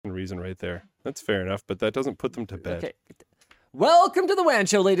reason right there. That's fair enough, but that doesn't put them to bed. Okay. Welcome to the WAN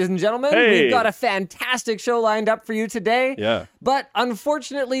Show, ladies and gentlemen. Hey. We've got a fantastic show lined up for you today. Yeah. But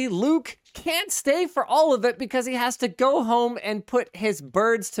unfortunately, Luke can't stay for all of it because he has to go home and put his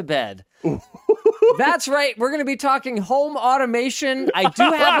birds to bed. That's right. We're going to be talking home automation. I do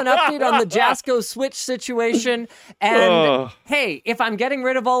have an update on the Jasco switch situation. And hey, if I'm getting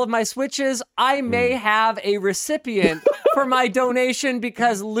rid of all of my switches, I may have a recipient for my donation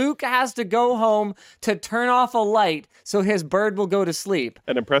because Luke has to go home to turn off a light so his bird will go to sleep.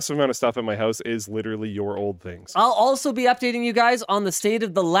 An impressive amount of stuff at my house is literally your old things. I'll also be updating you guys on the state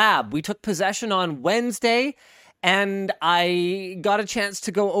of the lab. We took possession on Wednesday, and I got a chance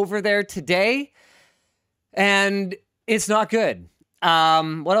to go over there today. And it's not good.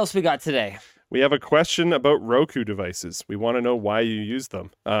 What else we got today? We have a question about Roku devices. We want to know why you use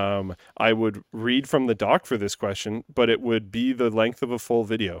them. I would read from the doc for this question, but it would be the length of a full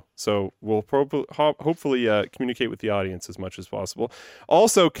video. So we'll hopefully communicate with the audience as much as possible.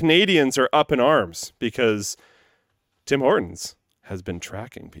 Also, Canadians are up in arms because Tim Hortons has been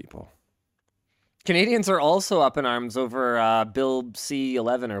tracking people. Canadians are also up in arms over Bill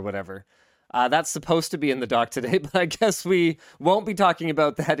C-11 or whatever. That's supposed to be in the doc today, but I guess we won't be talking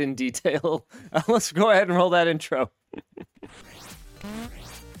about that in detail. Let's go ahead and roll that intro.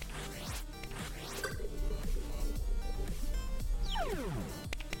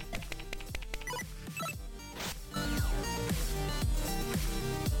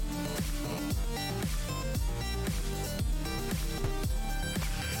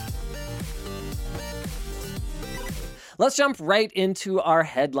 Let's jump right into our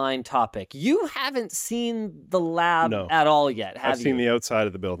headline topic. You haven't seen the lab at all yet, have you? I've seen the outside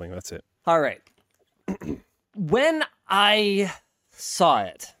of the building. That's it. All right. When I saw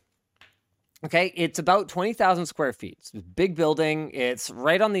it, okay, it's about 20,000 square feet. It's a big building. It's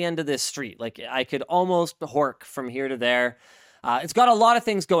right on the end of this street. Like, I could almost hork from here to there. It's got a lot of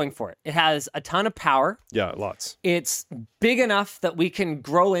things going for it. It has a ton of power. Yeah, lots. It's big enough that we can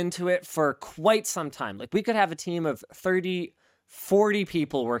grow into it for quite some time. Like, we could have a team of 30, 40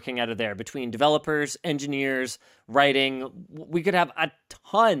 people working out of there between developers, engineers, writing. We could have a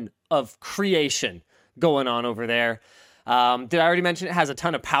ton of creation going on over there. Did I already mention it has a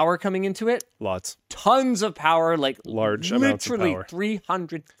ton of power coming into it? Lots. Tons of power, like large amounts of power. Literally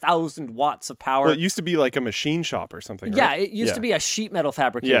 300,000 watts of power. Well, it used to be like a machine shop or something, Yeah, right? it used to be a sheet metal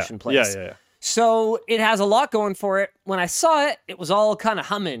fabrication place. Yeah. So it has a lot going for it. When I saw it, it was all kind of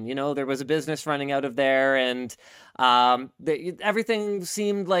humming. You know, there was a business running out of there, and everything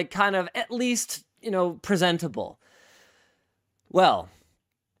seemed like kind of at least, presentable. Well,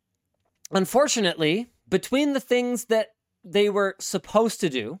 unfortunately, between the things that they were supposed to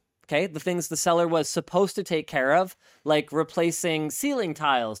do, okay, the things the seller was supposed to take care of, like replacing ceiling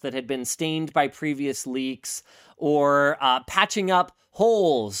tiles that had been stained by previous leaks, or patching up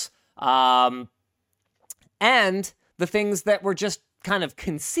holes, and the things that were just kind of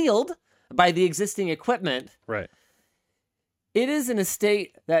concealed by the existing equipment. Right. It is an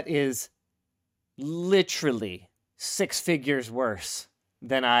estate that is literally 6 figures worse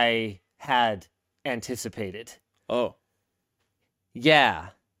than I had anticipated. Oh. Yeah.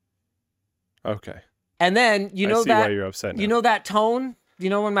 Okay. And then, I see why you're upset now. You know that tone? You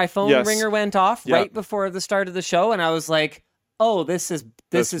know when my phone ringer went off right before the start of the show, and I was like, oh, this is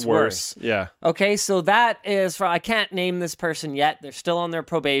worse. Yeah. Okay, so that is I can't name this person yet. They're still on their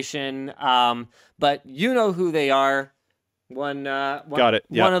probation. But you know who they are. Got it.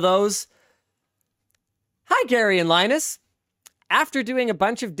 Yep. One of those. Hi, Gary and Linus. After doing a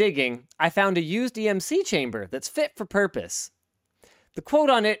bunch of digging, I found a used EMC chamber that's fit for purpose. The quote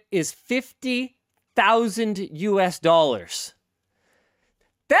on it is $50,000 US.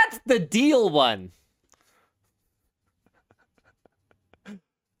 That's the deal one.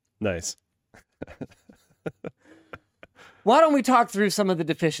 Nice. Why don't we talk through some of the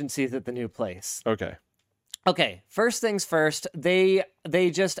deficiencies at the new place? Okay, first things first, they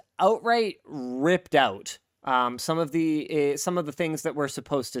just outright ripped out some of the things that were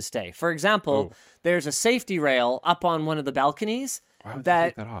supposed to stay. For example, there's a safety rail up on one of the balconies. Why would they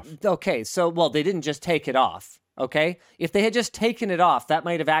take that off? Okay, so they didn't just take it off. Okay, if they had just taken it off, that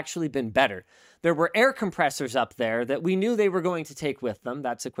might have actually been better. There were air compressors up there that we knew they were going to take with them.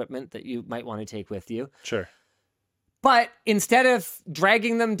 That's equipment that you might want to take with you. Sure. But instead of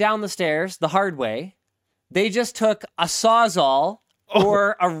dragging them down the stairs the hard way, they just took a Sawzall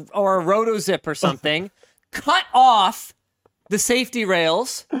or a Rotozip or something, cut off the safety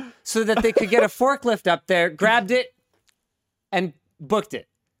rails so that they could get a forklift up there, grabbed it, and booked it.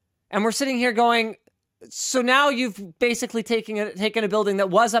 And we're sitting here going, So now you've basically taken a building that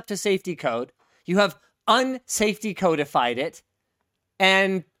was up to safety code. You have unsafety codified it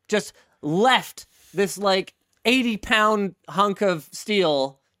and just left this like 80-pound hunk of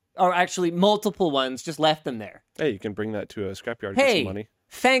steel, or actually multiple ones, just left them there. Hey, you can bring that to a scrapyard for some money.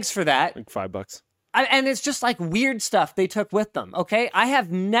 Thanks for that. Like $5. And it's just like weird stuff they took with them. Okay.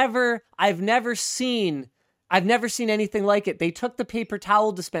 I've never seen anything like it. They took the paper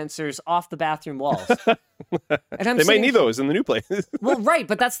towel dispensers off the bathroom walls. And they might need those in the new place. Well, right.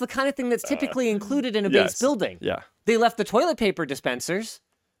 But that's the kind of thing that's typically included in a base building. Yeah. They left the toilet paper dispensers,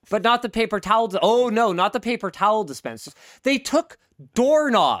 but not the paper towel. Oh no, not the paper towel dispensers. They took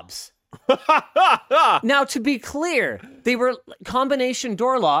doorknobs. Now, to be clear, they were combination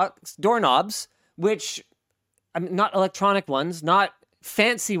doorknobs, which, I mean, not electronic ones, not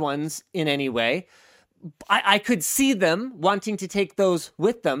fancy ones in any way. I could see them wanting to take those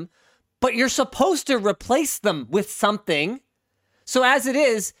with them, but you're supposed to replace them with something. So as it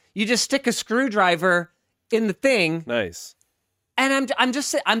is, you just stick a screwdriver in the thing. Nice. And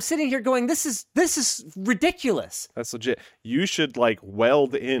I'm sitting here going, this is ridiculous. That's legit. You should like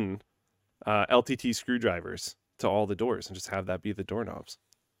weld in LTT screwdrivers to all the doors and just have that be the doorknobs.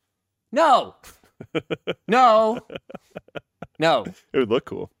 No. No. No. It would look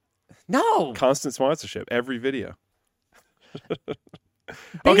cool. No. Constant sponsorship, every video.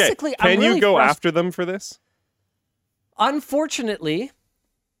 Basically, okay, can you go after them for this? Unfortunately,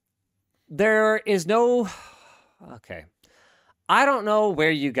 there is no... Okay. I don't know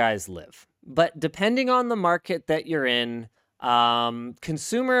where you guys live, but depending on the market that you're in,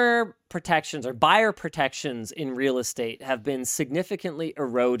 consumer protections or buyer protections in real estate have been significantly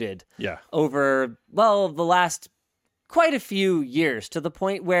eroded over, well, the last quite a few years, to the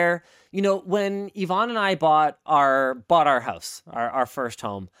point where, you know, when Yvonne and I bought our house, our first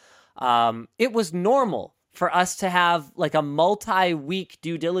home, it was normal for us to have like a multi-week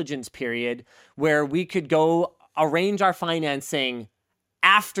due diligence period where we could go arrange our financing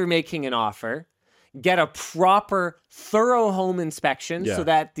after making an offer, get a proper, thorough home inspection so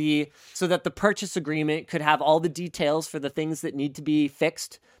that the purchase agreement could have all the details for the things that need to be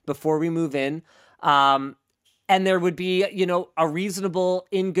fixed before we move in. And there would be, you know, a reasonable,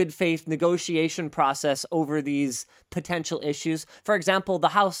 in good faith negotiation process over these potential issues. For example, the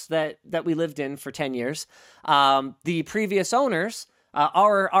house that we lived in for 10 years, the previous owners,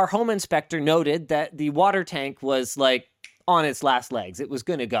 our home inspector noted that the water tank was like on its last legs. It was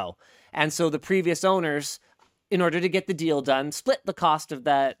going to go. And so the previous owners, in order to get the deal done, split the cost of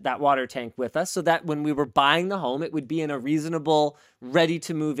that water tank with us so that when we were buying the home, it would be in a reasonable, ready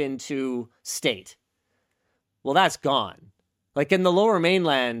to move into state. Well, that's gone. Like in the Lower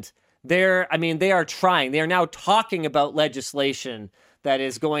Mainland, they are trying. They are now talking about legislation that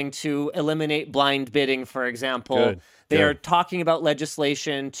is going to eliminate blind bidding, for example. They are talking about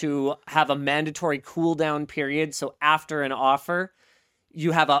legislation to have a mandatory cool down period. So after an offer,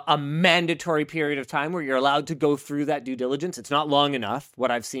 you have a mandatory period of time where you're allowed to go through that due diligence. It's not long enough,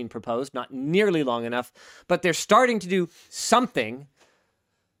 what I've seen proposed, not nearly long enough, but they're starting to do something,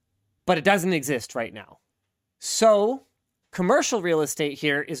 but it doesn't exist right now. So commercial real estate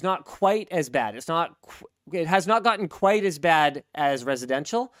here is not quite as bad. It has not gotten quite as bad as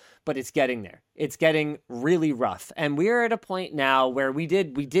residential, but it's getting there. It's getting really rough. And we're at a point now where we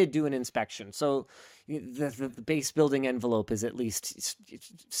did do an inspection. So the base building envelope is at least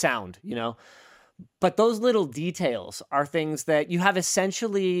sound, you know. But those little details are things that you have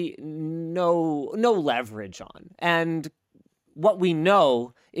essentially no leverage on. And what we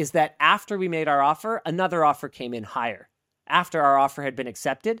know is that after we made our offer, another offer came in higher after our offer had been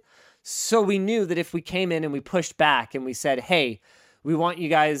accepted. So we knew that if we came in and we pushed back and we said, hey, we want you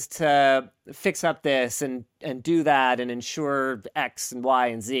guys to fix up this and do that and ensure X and Y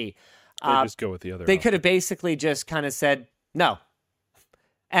and Z. Or just go with the other They offer. could have basically just kind of said no.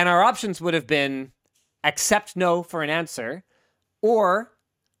 And our options would have been accept no for an answer or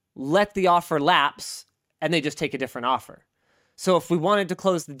let the offer lapse and they just take a different offer. So if we wanted to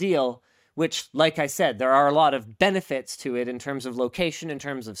close the deal, which, like I said, there are a lot of benefits to it in terms of location, in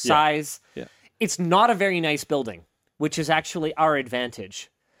terms of size. Yeah. It's not a very nice building, which is actually our advantage.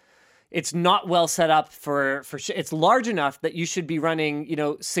 It's not well set up for it's large enough that you should be running, you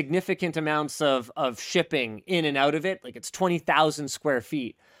know, significant amounts of shipping in and out of it. Like it's 20,000 square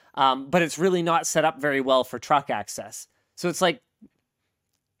feet, but it's really not set up very well for truck access. So it's like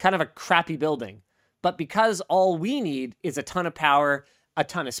kind of a crappy building. But because all we need is a ton of power, a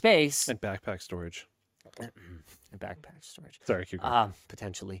ton of space. And backpack storage. Sorry, keep going.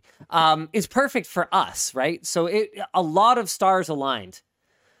 Potentially. Is perfect for us, right? So a lot of stars aligned.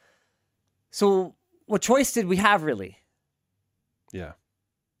 So what choice did we have, really? Yeah.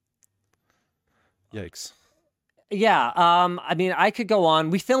 Yikes. Yeah, I mean, I could go on.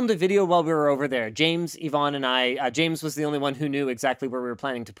 We filmed a video while we were over there. James, Yvonne, and I. James was the only one who knew exactly where we were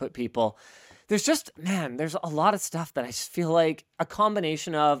planning to put people. There's just, man, there's a lot of stuff that I just feel like a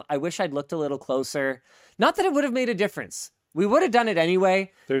combination of, I wish I'd looked a little closer. Not that it would have made a difference. We would have done it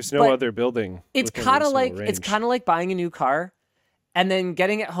anyway. There's no other building. It's kind of like buying a new car and then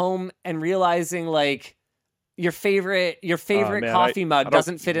getting it home and realizing like your favorite coffee mug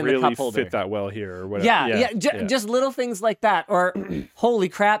doesn't fit in the cup holder. Fit that well here or whatever. Just little things like that. Or holy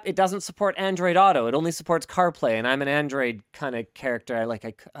crap, it doesn't support Android Auto. It only supports CarPlay, and I'm an Android kind of character. I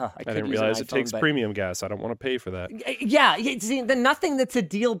didn't realize it takes premium gas. I don't want to pay for that. Yeah, see, nothing that's a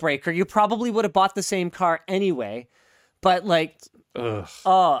deal breaker. You probably would have bought the same car anyway. But like,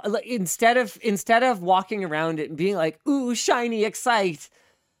 instead of walking around it and being like, ooh, shiny, excite,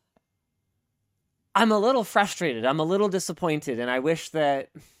 I'm a little frustrated. I'm a little disappointed, and I wish I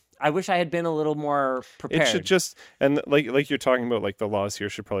had been a little more prepared. It should just, and like you're talking about, like the laws here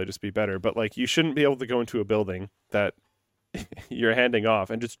should probably just be better. But like, you shouldn't be able to go into a building that you're handing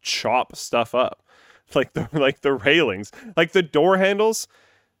off and just chop stuff up, like the railings, like the door handles.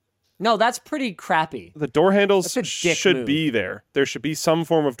 No, that's pretty crappy. The door handles should move. be there. There should be some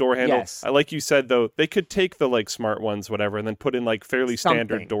form of door handle. Yes. Like you said, though, they could take the like smart ones, whatever, and then put in like fairly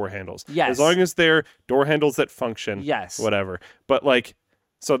standard door handles. Yes. As long as they're door handles that function. Yes. Whatever. But like,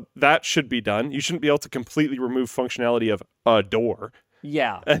 so that should be done. You shouldn't be able to completely remove functionality of a door.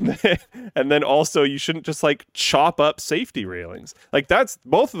 Yeah. And then also you shouldn't just like chop up safety railings. Like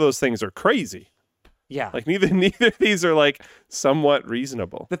both of those things are crazy. Yeah. Like neither of these are like somewhat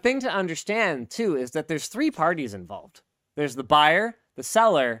reasonable. The thing to understand too is that there's 3 parties involved. There's the buyer, the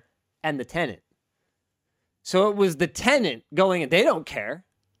seller, and the tenant. So it was the tenant going, and they don't care.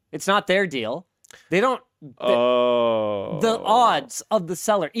 It's not their deal. They don't. The odds of the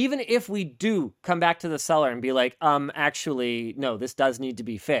seller, even if we do come back to the seller and be like, actually, no, this does need to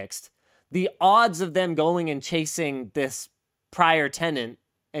be fixed. The odds of them going and chasing this prior tenant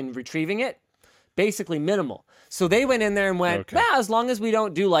and retrieving it, basically minimal. So they went in there and went, as long as we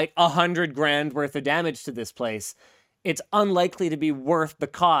don't do like $100,000 worth of damage to this place, it's unlikely to be worth the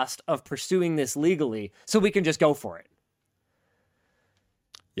cost of pursuing this legally. So we can just go for it.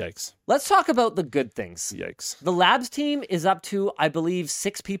 Yikes. Let's talk about the good things. Yikes. The labs team is up to, I believe,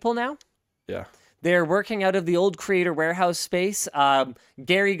 6 people now. Yeah. They're working out of the old Creator Warehouse space.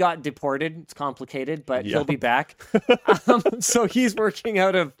 Gary got deported. It's complicated, but he'll be back. So he's working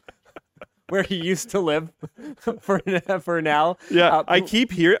out of where he used to live for now. Yeah, I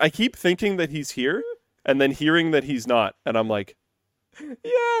keep thinking that he's here, and then hearing that he's not, and I'm like,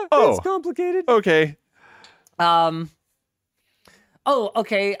 it's complicated. Okay.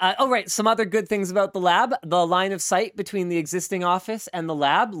 Okay. Right. Some other good things about the lab. The line of sight between the existing office and the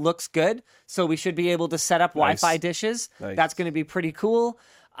lab looks good, so we should be able to set up Wi-Fi dishes. Nice. That's going to be pretty cool.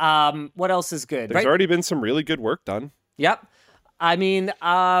 What else is good? There's already been some really good work done. Yep. I mean,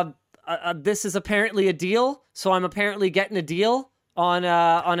 this is apparently a deal, so I'm apparently getting a deal on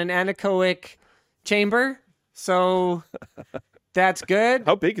an anechoic chamber. So that's good.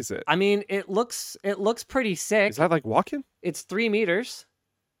 How big is it? I mean, it looks pretty sick. Is that like walking? It's 3 meters.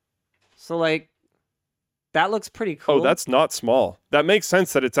 So like, that looks pretty cool. Oh, that's not small. That makes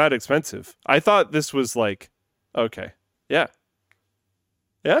sense that it's that expensive. I thought this was like, okay. Yeah.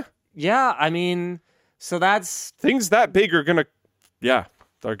 Yeah. Yeah. I mean, so that's things that big are gonna,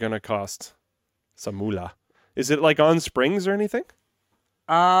 they're gonna cost some moolah. Is it like on springs or anything?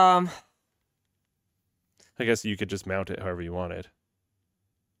 I guess you could just mount it however you wanted.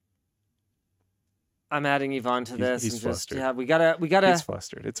 I'm adding Yvonne to this. He's flustered. We gotta. He's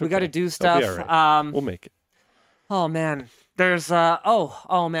flustered. It's okay. We gotta do stuff. Right. We'll make it. Oh man, there's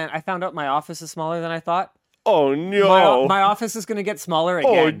oh man, I found out my office is smaller than I thought. Oh no! My office is gonna get smaller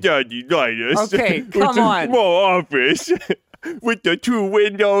again. Oh, Daddy, nice. Okay, come on. Small office with the 2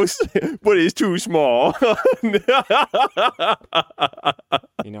 windows, but it's too small. You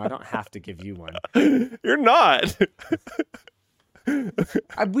know, I don't have to give you one. You're not.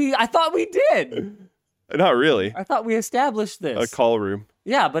 I thought we did. Not really. I thought we established this. A call room.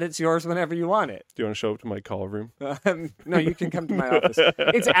 Yeah, but it's yours whenever you want it. Do you want to show up to my call room? No, you can come to my office.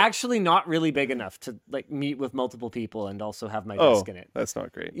 It's actually not really big enough to like meet with multiple people and also have my desk in it. That's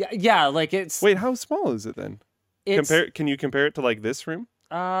not great. Yeah, like it's. Wait, how small is it then? Can you compare it to like this room?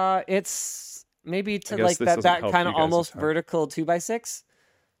 It's maybe to like that kind of almost vertical 2x6.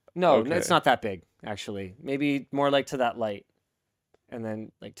 No, Okay. It's not that big actually. Maybe more like to that light, and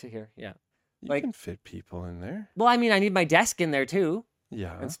then like to here. Yeah. You Like, can fit people in there. well, I mean, I need my desk in there too.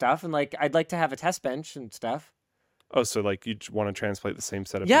 Yeah. and stuff. And like, I'd like to have a test bench and stuff. Oh, so like you want to translate the same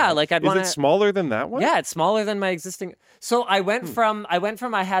setup? Yeah, like I'd Is want it smaller than that one? Yeah, it's smaller than my existing. So I went from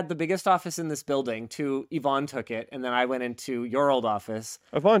I had the biggest office in this building to Yvonne took it, and then I went into your old office.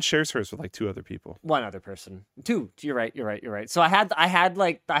 Yvonne shares hers with like 2 other people. One other person, 2. You're right. So I had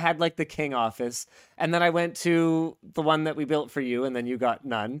like the king office, and then I went to the one that we built for you, and then you got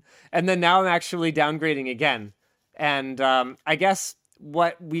none, and then now I'm actually downgrading again, and I guess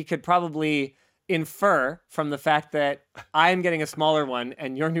what we could probably infer from the fact that I'm getting a smaller one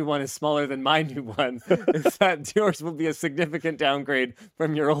and your new one is smaller than my new one is that yours will be a significant downgrade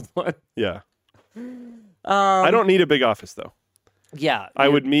from your old one. Yeah. I don't need a big office though. Yeah. I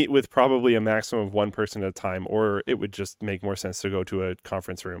would meet with probably a maximum of 1 person at a time, or it would just make more sense to go to a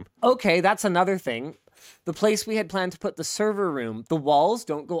conference room. Okay, that's another thing. The place we had planned to put the server room, the walls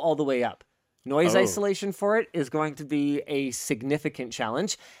don't go all the way up. Noise isolation for it is going to be a significant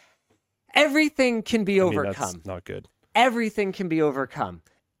challenge. Everything can be overcome. That's not good. Everything can be overcome.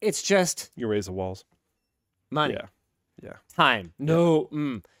 It's just You raise the walls. money. Yeah. Time.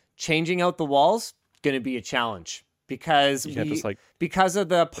 No. Changing out the walls, going to be a challenge because You can't just like because of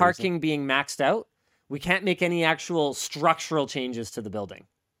the parking being maxed out, we can't make any actual structural changes to the building.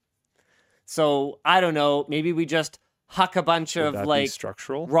 So I don't know. Maybe we just huck a bunch would of that be like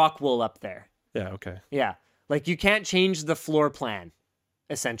structural. rock wool up there. Yeah. Okay. Yeah, like you can't change the floor plan.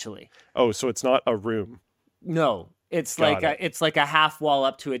 Essentially, Oh, so it's not a room. no, it's Got like it's like a half wall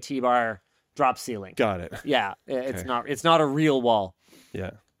up to a T-bar drop ceiling. Got it. Yeah, it's Okay. it's not a real wall.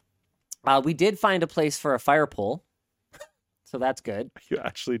 Yeah. We did find a place for a fire pole, so that's good. Are you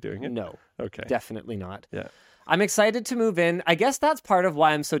actually doing it? No, Okay. definitely not. Yeah. I'm excited to move in. I guess that's part of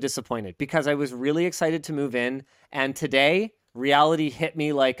why I'm so disappointed because I was really excited to move in, and today reality hit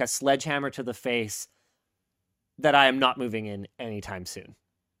me like a sledgehammer to the face that I am not moving in anytime soon.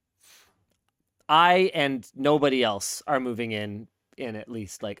 I and nobody else are moving in at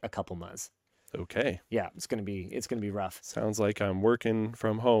least like a couple months. Okay. Yeah, it's gonna be rough. Sounds like I'm working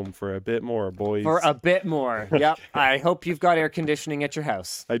from home for a bit more, boys. For a bit more. Yep. I hope you've got air conditioning at your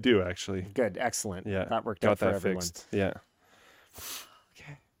house. I do actually. Good, excellent. Yeah. That worked Got out for that everyone. fixed. Yeah.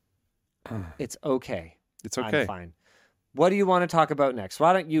 Okay. It's okay. It's okay. I'm fine. What do you want to talk about next?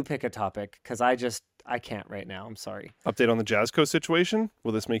 Why don't you pick a topic? Because I can't right now. I'm sorry. Update on the Jazzco situation.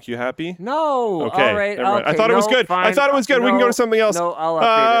 Will this make you happy? No. Okay. All right. Never mind. Okay. I thought it was No, good. I fine. thought it was good. We can go to something else. No, I'll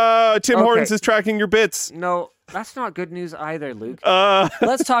update Tim Okay. Hortons is tracking your bits. it. No, that's not good news either, Luke. Uh,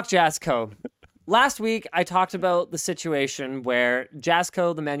 Let's talk Jazzco. Last week, I talked about the situation where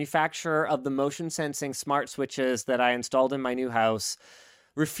Jazzco, the manufacturer of the motion sensing smart switches that I installed in my new house,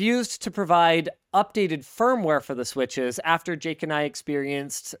 refused to provide updated firmware for the switches after Jake and I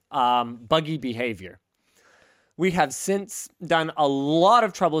experienced buggy behavior. We have since done a lot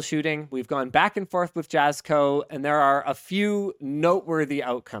of troubleshooting. We've gone back and forth with Jazzco, and there are a few noteworthy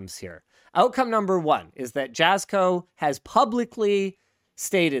outcomes here. Outcome number 1 is that Jazzco has publicly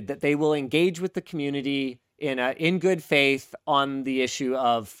stated that they will engage with the community in good faith on the issue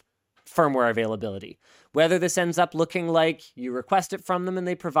of firmware availability. Whether this ends up looking like you request it from them and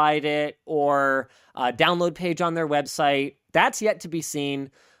they provide it, or a download page on their website, that's yet to be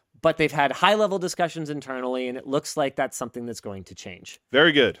seen. But they've had high-level discussions internally, and it looks like that's something that's going to change.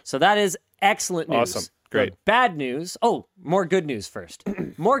 very good. So that is excellent news. Awesome. Great. The bad news. Oh, more good news first.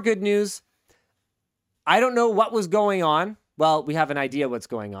 More good news. I don't know what was going on. Well, we have an idea what's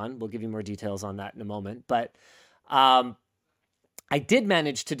going on. We'll give you more details on that in a moment. But I did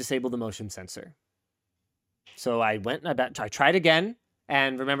manage to disable the motion sensor. So I went and I tried again.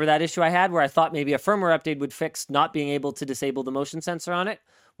 And remember that issue I had where I thought maybe a firmware update would fix not being able to disable the motion sensor on it?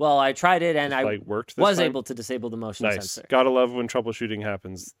 Well, I tried it and I Like worked this was time? able to disable the motion Nice. sensor. Gotta love when troubleshooting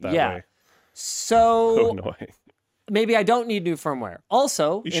happens that Yeah. way. So So annoying. maybe I don't need new firmware.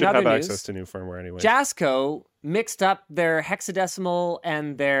 Also, You in should other have news, access to new firmware anyway. Jazzco mixed up their hexadecimal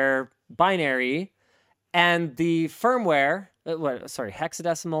and their binary, and the firmware.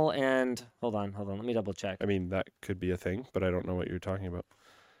 Hexadecimal and hold on. Let me double check. I mean, that could be a thing, but I don't know what you're talking about.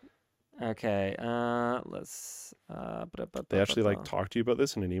 Okay, let's. They actually like talk to you about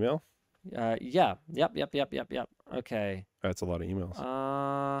this in an email? Yeah. Yep. Okay. That's a lot of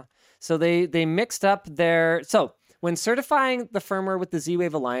emails. So they mixed up their. So when certifying the firmware with the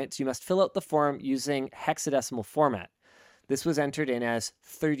Z-Wave Alliance, you must fill out the form using hexadecimal format. This was entered in as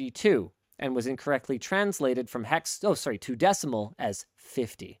 32 and was incorrectly translated from to decimal as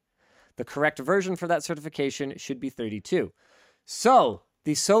 50. The correct version for that certification should be 32. So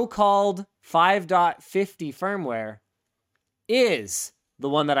the so-called 5.50 firmware is the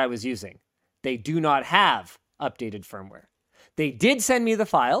one that I was using. They do not have updated firmware. They did send me the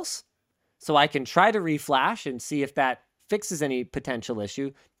files, so I can try to reflash and see if that fixes any potential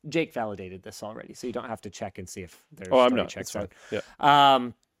issue. Jake validated this already, so you don't have to check and see if there's I'm not. checks It's fine. out. Yeah.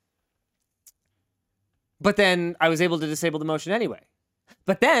 But then I was able to disable the motion anyway.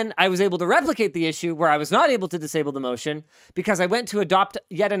 But then I was able to replicate the issue where I was not able to disable the motion because I went to adopt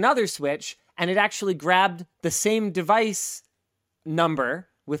yet another switch, and it actually grabbed the same device number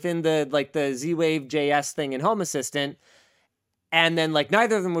within the Z-Wave JS thing in Home Assistant, and then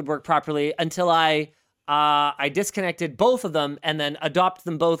neither of them would work properly until I disconnected both of them and then adopted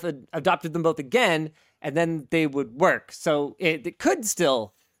them both again, and then they would work. So there could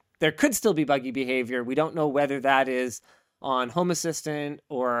still be buggy behavior. We don't know whether that is on Home Assistant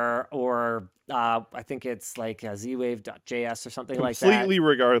or I think it's zwave.js or something like that. Completely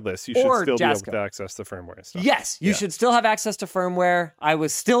regardless, you should Or still be able Jasco. to access the firmware and stuff. Yes, you should still have access to firmware. I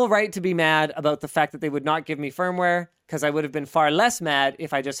was still right to be mad about the fact that they would not give me firmware, because I would have been far less mad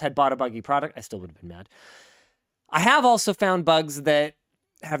if I just had bought a buggy product. I still would have been mad. I have also found bugs that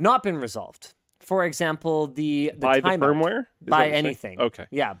have not been resolved. For example, the By the timeout. firmware? Is that By what you're saying? anything. Okay.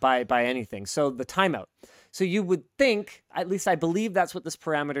 Yeah, by anything. So the timeout. So you would think, at least I believe that's what this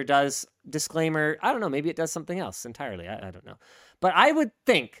parameter does. Disclaimer, I don't know, maybe it does something else entirely. I don't know. But I would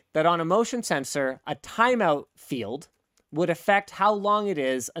think that on a motion sensor, a timeout field would affect how long it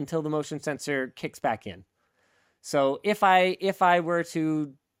is until the motion sensor kicks back in. So if I were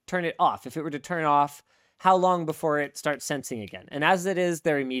to turn it off, if it were to turn off, how long before it starts sensing again? And as it is,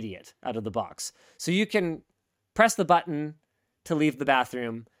 they're immediate out of the box. So you can press the button to leave the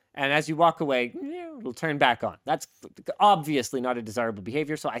bathroom, and as you walk away, it'll turn back on. That's obviously not a desirable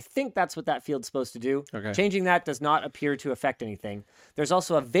behavior, so I think that's what that field's supposed to do. Okay. Changing that does not appear to affect anything. There's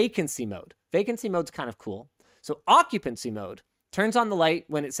also a vacancy mode. Vacancy mode's kind of cool. So occupancy mode turns on the light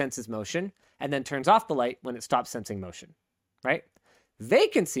when it senses motion, and then turns off the light when it stops sensing motion, right?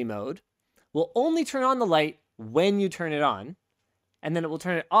 Vacancy mode will only turn on the light when you turn it on, and then it will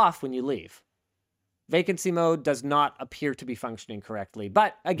turn it off when you leave. Vacancy mode does not appear to be functioning correctly.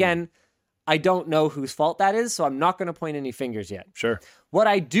 But again, I don't know whose fault that is, so I'm not going to point any fingers yet. Sure. What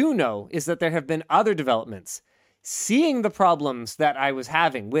I do know is that there have been other developments. Seeing the problems that I was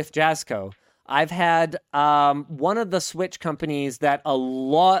having with Jasco, I've had one of the Switch companies that a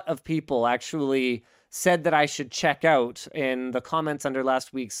lot of people actually said that I should check out in the comments under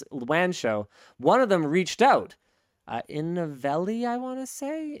last week's WAN show. One of them reached out. Innovelli, I want to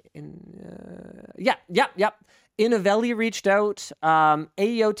say. Innovelli reached out.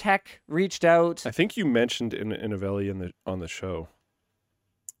 AEO Tech reached out. I think you mentioned Innovelli on the show.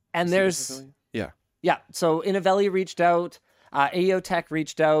 And there's... Yeah. Yeah, so Innovelli reached out. AEO Tech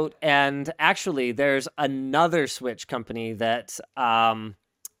reached out. And actually, there's another Switch company that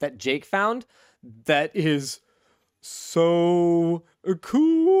Jake found that is so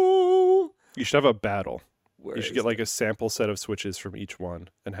cool. You should have a battle. Where You should is get a sample set of switches from each one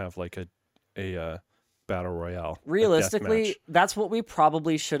and have a battle royale. a Realistically, deathmatch. that's what we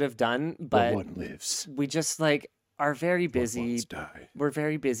probably should have done, but one lives. we just are very What busy. ones die. We're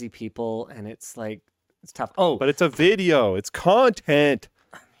very busy people, and it's tough. Oh, But it's a video. It's content.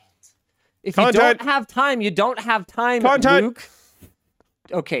 if you content. don't have time, you don't have time, Content. Luke.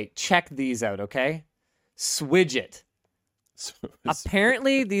 Okay, check these out, okay? Swidget.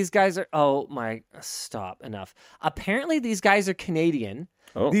 Apparently, these guys are... Oh, my... Stop. Enough. Apparently, these guys are Canadian.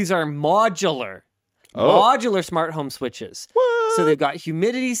 Oh. These are modular. Oh. Modular smart home switches. What? So they've got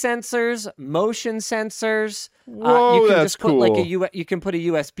humidity sensors, motion sensors. Whoa, you can that's just put cool. you can put a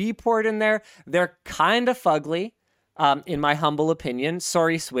USB port in there. They're kind of fugly, in my humble opinion.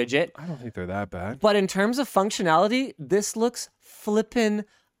 Sorry, Swidget. I don't think they're that bad. But in terms of functionality, this looks flippin'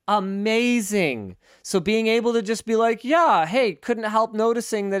 amazing. So being able to just be like, yeah, hey, couldn't help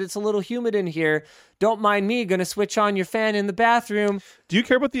noticing that it's a little humid in here. Don't mind me, gonna switch on your fan in the bathroom. Do you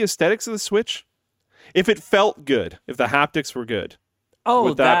care about the aesthetics of the Switch? If it felt good, if the haptics were good, Oh,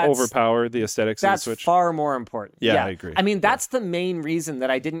 would that that's overpower the aesthetics of the that's Switch? far more important. Yeah, I agree. I mean, that's the main reason that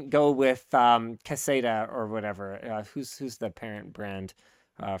I didn't go with Caseta or whatever. Who's the parent brand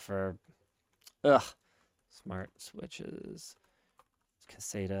for smart switches?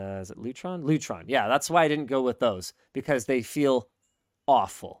 Caseta, is it Lutron? Lutron. Yeah, that's why I didn't go with those, because they feel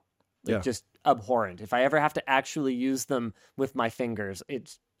awful. Yeah. Just abhorrent. If I ever have to actually use them with my fingers,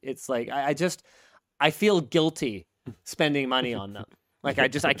 it's like I feel guilty spending money on them. I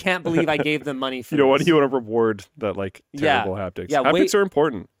can't believe I gave them money for You know what? this. You want to reward that terrible haptics. Yeah, Haptics are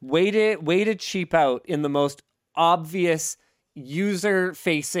important. Way to cheap out in the most obvious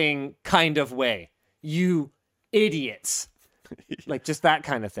user-facing kind of way. You idiots. Just that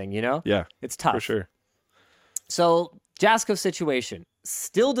kind of thing, you know? Yeah, It's tough. for sure. So Jasco situation,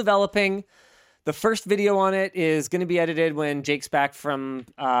 still developing. The first video on it is going to be edited when Jake's back from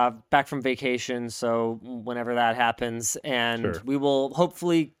vacation, so whenever that happens, and we will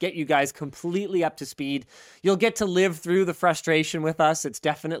hopefully get you guys completely up to speed. You'll get to live through the frustration with us. It's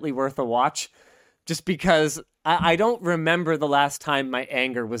definitely worth a watch, just because I don't remember the last time my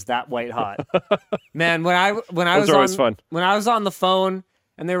anger was that white hot. Man, when I was on the phone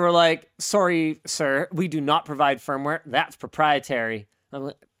and they were like, "Sorry, sir, we do not provide firmware. That's proprietary." I'm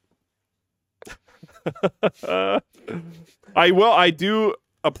like, I do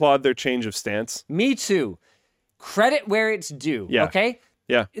applaud their change of stance. Me too. Credit where it's due. Yeah. Okay.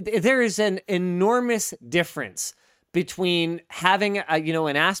 Yeah. There is an enormous difference between having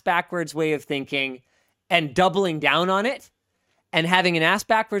an ass backwards way of thinking and doubling down on it, and having an ass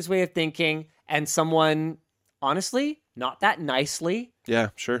backwards way of thinking and someone, honestly, not that nicely, yeah,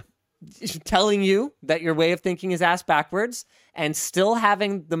 sure, telling you that your way of thinking is ass backwards, and still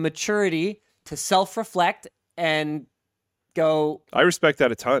having the maturity to self-reflect and go, I respect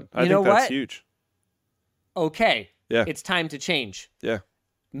that a ton. I think that's huge. Okay. Yeah. It's time to change. Yeah.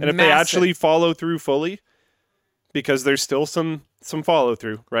 And if they actually follow through fully, because there's still some follow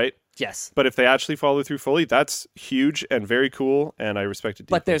through, right? Yes. But if they actually follow through fully, that's huge and very cool, and I respect it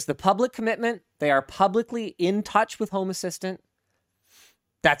deeply. But there's the public commitment. They are publicly in touch with Home Assistant.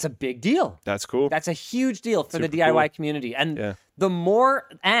 That's a big deal. That's cool. That's a huge deal for the DIY community. And the more,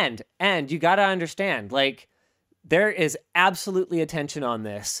 and you got to understand, like, there is absolutely attention on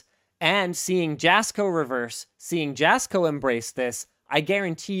this. And seeing Jasco reverse, seeing Jasco embrace this, I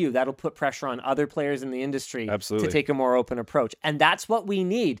guarantee you that'll put pressure on other players in the industry to take a more open approach. And that's what we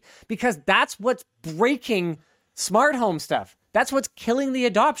need, because that's what's breaking smart home stuff. That's what's killing the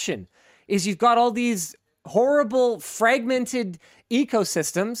adoption, is you've got all these horrible fragmented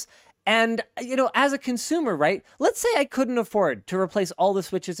ecosystems. And, as a consumer, right? Let's say I couldn't afford to replace all the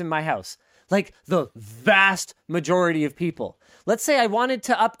switches in my house, like the vast majority of people. Let's say I wanted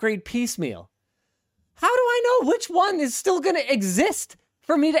to upgrade piecemeal. How do I know which one is still going to exist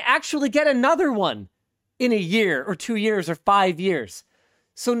for me to actually get another one in a year or 2 years or 5 years?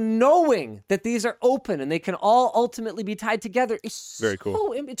 So knowing that these are open and they can all ultimately be tied together is very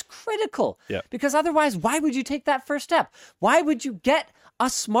cool. It's critical. Yeah. Because otherwise, why would you take that first step? Why would you get a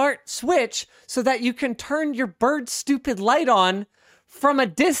smart switch so that you can turn your bird stupid light on from a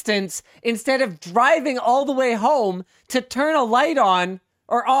distance instead of driving all the way home to turn a light on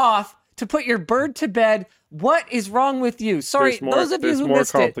or off to put your bird to bed? What is wrong with you? Sorry, those of you who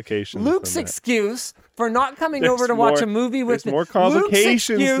missed it. Luke's excuse for not coming over to watch a movie with me. There's more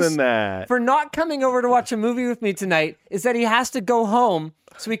complications than that. For not coming over to watch a movie with me tonight is that he has to go home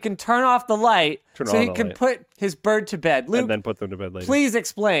so he can turn off the light so he can put his bird to bed. Luke, and then put them to bed later. Please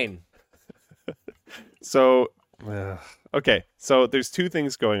explain. So, okay. So there's two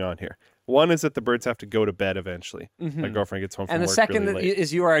things going on here. One is that the birds have to go to bed eventually. My girlfriend gets home from work really late. And the second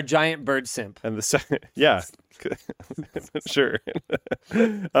is you are a giant bird simp. And the second, yeah, sure.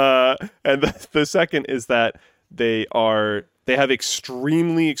 And the second is that they have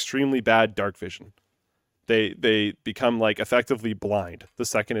extremely, extremely bad dark vision. They become like effectively blind the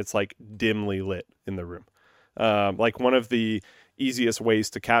second it's like dimly lit in the room. Like one of the easiest ways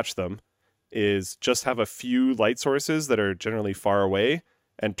to catch them is just have a few light sources that are generally far away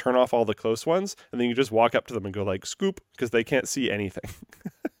and turn off all the close ones, and then you just walk up to them and go like scoop, because they can't see anything.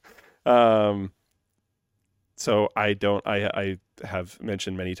 So I have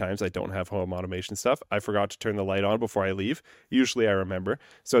mentioned many times I don't have home automation stuff. I forgot to turn the light on before I leave. Usually I remember.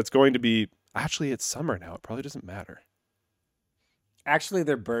 So it's going to be, actually it's summer now. It probably doesn't matter. Actually,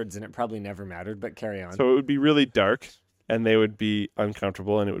 they're birds and it probably never mattered, but carry on. So it would be really dark and they would be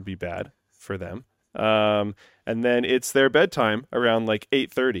uncomfortable and it would be bad for them. And then it's their bedtime around like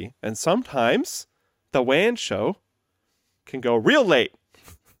 8:30. And sometimes the WAN show can go real late.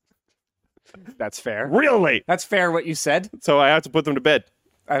 That's fair. Real late. That's fair what you said. So I have to put them to bed.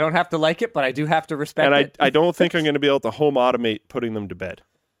 I don't have to like it, but I do have to respect it. And I don't think I'm going to be able to home automate putting them to bed.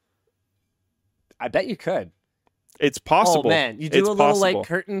 I bet you could. It's possible. Oh, man. You do a little like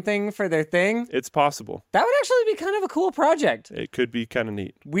curtain thing for their thing? It's possible. That would actually be kind of a cool project. It could be kind of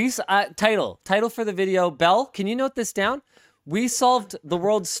neat. Title for the video. Belle, can you note this down? We solved the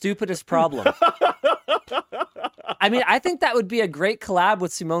world's stupidest problem. I mean, I think that would be a great collab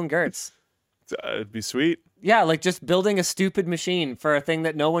with Simone Gertz. It'd be sweet. Yeah, like just building a stupid machine for a thing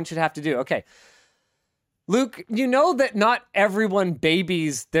that no one should have to do. Okay. Luke, you know that not everyone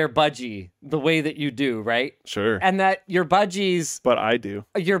babies their budgie the way that you do, right? Sure. And that your budgies... But I do.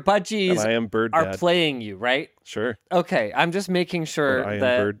 Your budgies and I am bird are dad. playing you, right? Sure. Okay, I'm just making sure but I am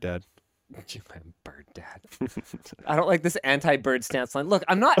that... bird dad. Bird dad. I don't like this anti-bird stance line. Look,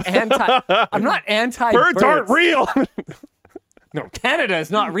 I'm not anti. Birds aren't real. No, Canada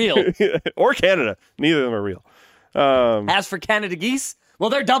is not real. Or Canada. Neither of them are real. As for Canada geese, well,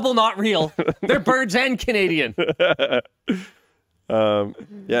 they're double not real. They're birds and Canadian. Yeah,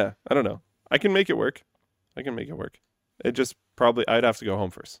 I don't know. I can make it work. It just probably, I'd have to go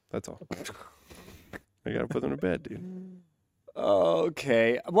home first. That's all. I gotta put them to bed, dude.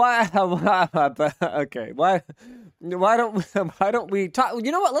 Okay. Why? Okay. Why don't we talk?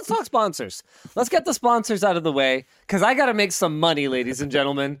 You know what? Let's talk sponsors. Let's get the sponsors out of the way, because I got to make some money, ladies and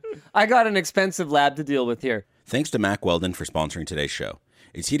gentlemen. I got an expensive lab to deal with here. Thanks to Mack Weldon for sponsoring today's show.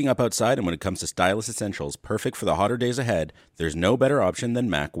 It's heating up outside, and when it comes to stylish essentials perfect for the hotter days ahead, there's no better option than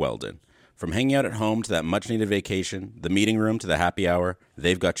Mack Weldon. From hanging out at home to that much-needed vacation, the meeting room to the happy hour,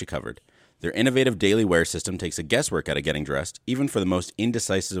 they've got you covered. Their innovative daily wear system takes the guesswork out of getting dressed, even for the most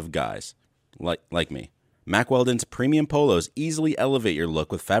indecisive of guys, like me. Mack Weldon's premium polos easily elevate your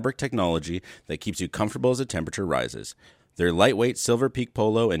look with fabric technology that keeps you comfortable as the temperature rises. Their lightweight Silver Peak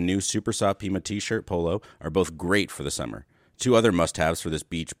polo and new Super Soft Pima t-shirt polo are both great for the summer. Two other must-haves for this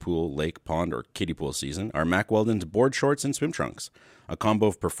beach, pool, lake, pond, or kiddie pool season are Mack Weldon's board shorts and swim trunks. A combo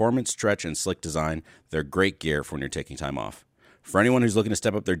of performance, stretch, and slick design, they're great gear for when you're taking time off. For anyone who's looking to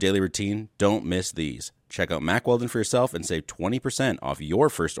step up their daily routine, don't miss these. Check out Mack Weldon for yourself and save 20% off your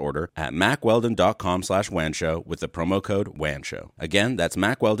first order at mackweldon.com/WANShow with the promo code WANShow. Again, that's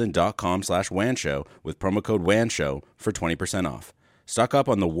mackweldon.com/WANShow with promo code WANShow for 20% off. Stock up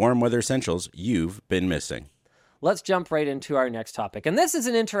on the warm weather essentials you've been missing. Let's jump right into our next topic. And this is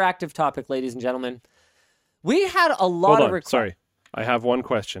an interactive topic, ladies and gentlemen. We had a lot of requests. Sorry, I have one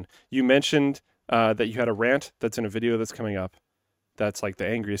question. You mentioned that you had a rant that's in a video that's coming up. That's like the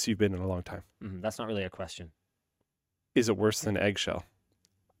angriest you've been in a long time. That's not really a question. Is it worse than eggshell?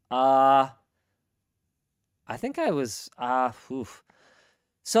 I think I was.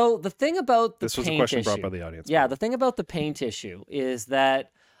 So the thing about the This was a paint question issue, brought by the audience. Yeah, the thing about the paint issue is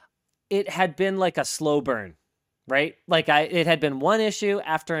that it had been like a slow burn, right? Like it had been one issue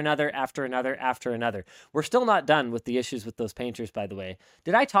after another, after another, after another. We're still not done with the issues with those painters, by the way.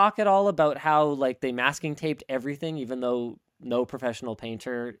 Did I talk at all about how like they masking taped everything, even though no professional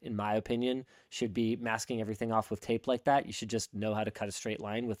painter, in my opinion, should be masking everything off with tape like that? You should just know how to cut a straight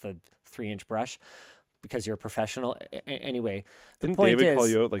line with a 3-inch brush because you're a professional. Anyway, Didn't point David is, call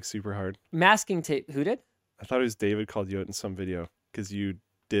you out like super hard? masking tape. Who did? I thought it was David called you out in some video because you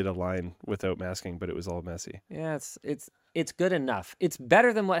did a line without masking, but it was all messy. Yeah, it's good enough. It's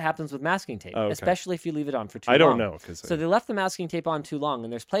better than what happens with masking tape, Oh, okay. especially if you leave it on for too long. I don't know because So they left the masking tape on too long,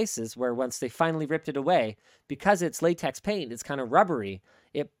 and there's places where once they finally ripped it away, because it's latex paint, it's kind of rubbery,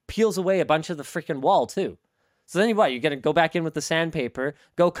 it peels away a bunch of the freaking wall too. So then what? You're going to go back in with the sandpaper,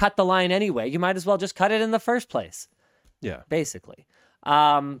 go cut the line anyway. You might as well just cut it in the first place. yeah, Basically.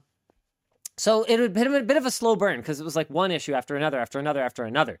 So it had been a bit of a slow burn because it was like one issue after another, after another, after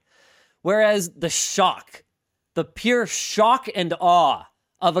another. Whereas the shock, the pure shock and awe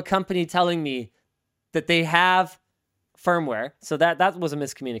of a company telling me that they have firmware, so that was a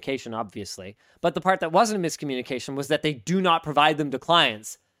miscommunication, obviously. But the part that wasn't a miscommunication was that they do not provide them to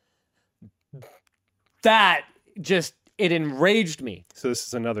clients. That just, it enraged me. so this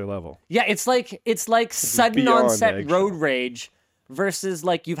is another level. Yeah, it's like sudden beyond onset eggshell. road rage versus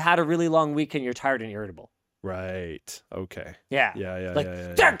like you've had a really long week and you're tired and irritable. Right. Okay. Yeah. Yeah. Like,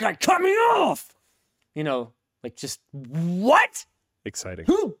 yeah. that guy cut me off! You know, like just, what? Exciting.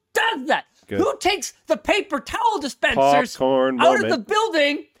 Who does that? Good. Who takes the paper towel dispensers Popcorn out of the moment.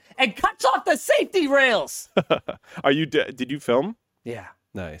 building and cuts off the safety rails? Are you? Did you film? Yeah.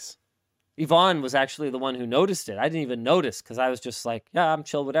 Nice. Yvonne was actually the one who noticed it. I didn't even notice because I was just like, yeah, I'm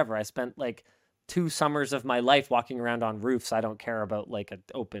chill, whatever. I spent like 2 summers of my life walking around on roofs. I don't care about like an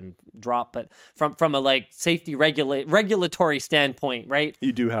open drop, but from a like safety regulatory standpoint, right?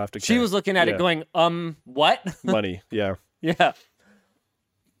 You do have to. She care. was looking at Yeah. it going, what? Money. Yeah. Yeah.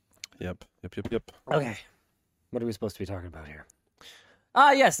 Yep. Okay. What are we supposed to be talking about here?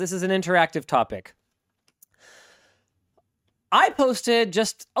 Yes, this is an interactive topic. I posted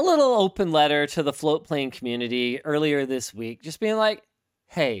just a little open letter to the float plane community earlier this week, just being like,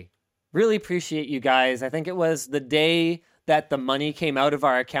 hey, really appreciate you guys. I think it was the day that the money came out of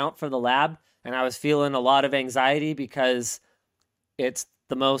our account for the lab, and I was feeling a lot of anxiety because it's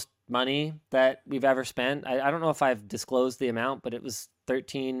the most money that we've ever spent. I don't know if I've disclosed the amount, but it was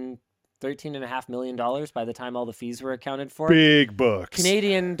 $13.5 million by the time all the fees were accounted for. Big bucks.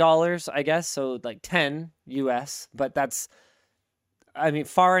 Canadian dollars, I guess, so like 10 US, but that's I mean,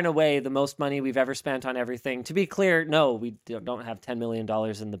 far and away the most money we've ever spent on everything. To be clear, no, we don't have $10 million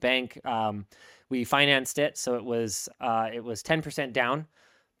in the bank. We financed it, so it was 10% down,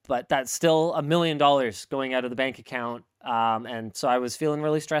 but that's still $1 million going out of the bank account. And so I was feeling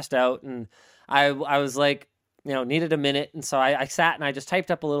really stressed out, and I was like, needed a minute, and so I sat and I just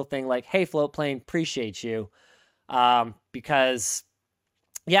typed up a little thing like, "Hey, float plane, appreciate you," because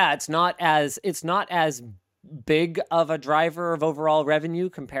yeah, it's not as big of a driver of overall revenue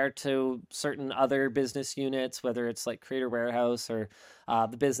compared to certain other business units, whether it's like Creator Warehouse or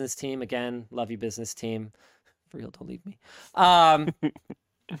the business team. Again, love you, business team. For real, don't leave me.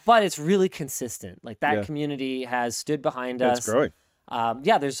 But it's really consistent. Like that community has stood behind us. It's growing.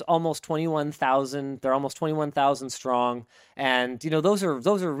 There's almost 21,000. They're almost 21,000 strong, and those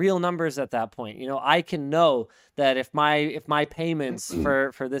are real numbers at that point. I can know that if my payments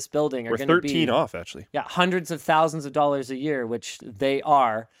for this building are going to be 13 off actually. Yeah, hundreds of thousands of dollars a year, which they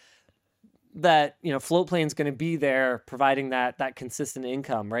are. That Floatplane's going to be there providing that consistent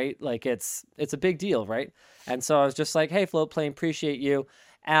income, right? Like it's a big deal, right? And so I was just like, "Hey, Floatplane, appreciate you."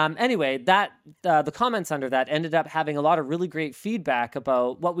 Anyway, that the comments under that ended up having a lot of really great feedback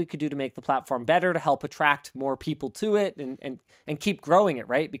about what we could do to make the platform better, to help attract more people to it and keep growing it,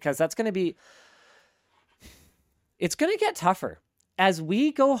 right? Because it's going to get tougher. As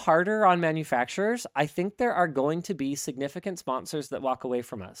we go harder on manufacturers, I think there are going to be significant sponsors that walk away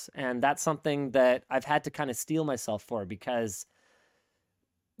from us. And that's something that I've had to kind of steel myself for, because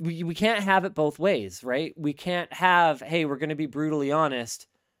we can't have it both ways, right? We can't have, hey, we're going to be brutally honest,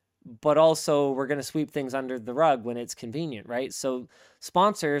 but also we're going to sweep things under the rug when it's convenient, right? So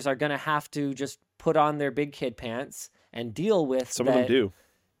sponsors are going to have to just put on their big kid pants and deal with Some of them do.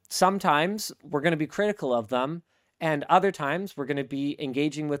 Sometimes we're going to be critical of them, and other times we're going to be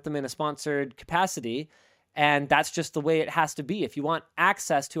engaging with them in a sponsored capacity. And that's just the way it has to be. If you want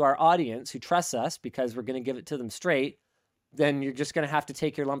access to our audience who trusts us because we're going to give it to them straight, then you're just going to have to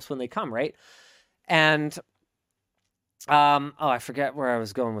take your lumps when they come, right? And, I forget where I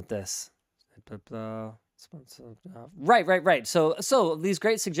was going with this. Right. So these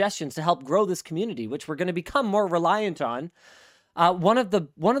great suggestions to help grow this community, which we're going to become more reliant on. One of the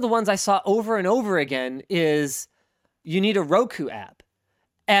ones I saw over and over again is you need a Roku app.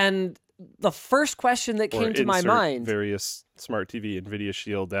 And the first question that came to my mind, various smart TV, NVIDIA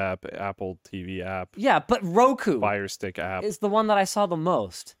Shield app, Apple TV app. Yeah, but Roku Fire Stick app is the one that I saw the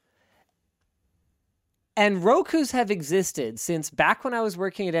most. And Rokus have existed since back when I was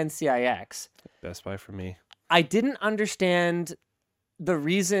working at NCIX. Best Buy for me. I didn't understand the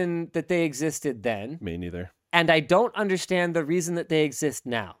reason that they existed then. Me neither. And I don't understand the reason that they exist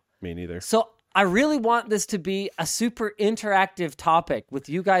now. Me neither. So I really want this to be a super interactive topic with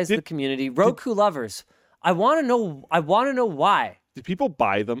you guys, the community, Roku lovers. I want to know why. Did people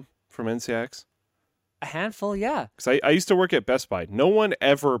buy them from NCIX? A handful, yeah. Because I used to work at Best Buy. No one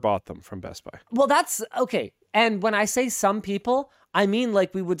ever bought them from Best Buy. Well, that's okay. And when I say some people, I mean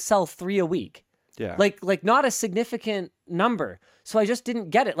like we would sell 3 a week. Yeah. Like not a significant number. So I just didn't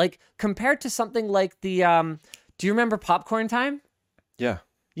get it. Like compared to something like the do you remember Popcorn Time? Yeah.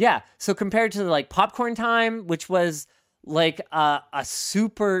 Yeah. So compared to like Popcorn Time, which was like a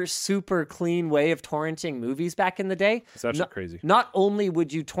super, super clean way of torrenting movies back in the day. It's actually crazy. Not only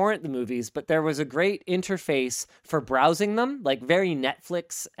would you torrent the movies, but there was a great interface for browsing them, like very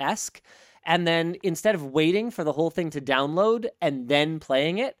Netflix-esque. And then instead of waiting for the whole thing to download and then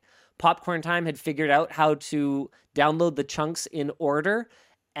playing it, Popcorn Time had figured out how to download the chunks in order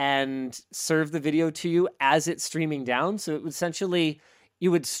and serve the video to you as it's streaming down. So it would essentially, you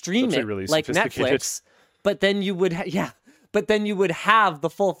would stream it really like Netflix, but then you would, but then you would have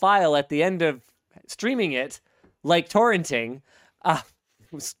the full file at the end of streaming it, like torrenting. It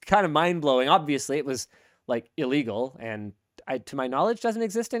was kind of mind blowing. Obviously, it was like illegal, and to my knowledge, doesn't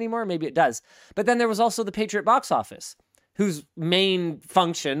exist anymore. Maybe it does. But then there was also the Patriot Box Office, whose main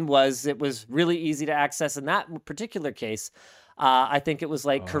function was it was really easy to access. In that particular case, I think it was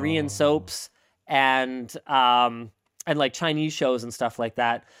like Korean soaps and like Chinese shows and stuff like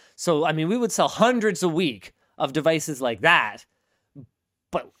that. So, I mean, we would sell hundreds a week of devices like that.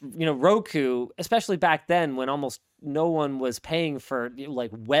 But, Roku, especially back then when almost no one was paying for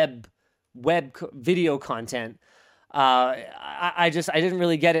like web video content, I didn't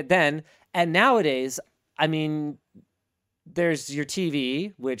really get it then. And nowadays, I mean, there's your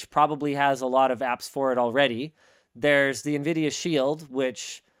TV, which probably has a lot of apps for it already. There's the NVIDIA Shield,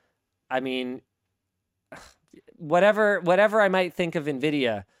 which, I mean, whatever I might think of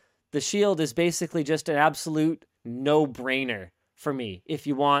NVIDIA, the Shield is basically just an absolute no-brainer for me if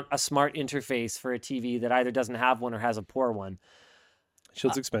you want a smart interface for a TV that either doesn't have one or has a poor one.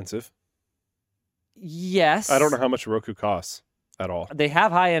 Shield's expensive. Yes. I don't know how much Roku costs at all. They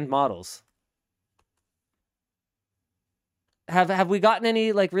have high-end models. Have we gotten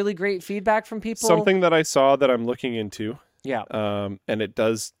any like really great feedback from people? Something that I saw that I'm looking into, Yeah. and it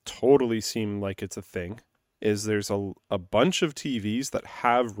does totally seem like it's a thing, is there's a bunch of TVs that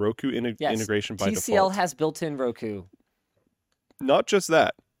have Roku Yes. integration by TCL default. has built-in Roku. Not just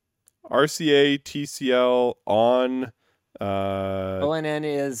that. RCA, TCL, ON, ONN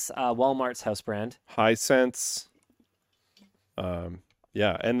is Walmart's house brand. Hisense.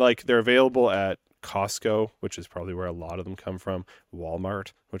 Yeah, and like they're available at Costco, which is probably where a lot of them come from.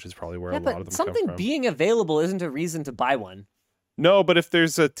 Walmart, which is probably where Yeah, a lot of but them something come from. being available isn't a reason to buy one. No, but if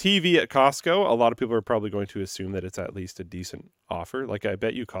there's a TV at Costco, a lot of people are probably going to assume that it's at least a decent offer. Like I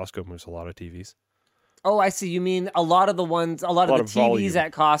bet you Costco moves a lot of TVs. Oh, I see. You mean a lot of the TVs volume.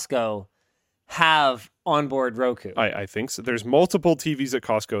 at Costco have onboard Roku. I think so. There's multiple TVs at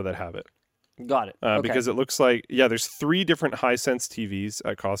Costco that have it. Got it. Okay. Because it looks like, there's 3 different Hisense TVs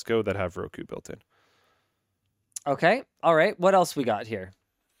at Costco that have Roku built in. Okay. All right. What else we got here?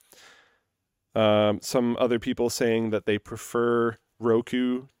 Some other people saying that they prefer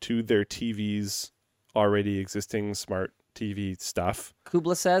Roku to their TV's already existing smart TV stuff.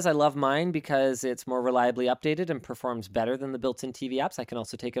 Kubla says, I love mine because it's more reliably updated and performs better than the built-in TV apps. I can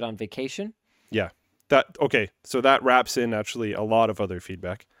also take it on vacation. Yeah. So that wraps in actually a lot of other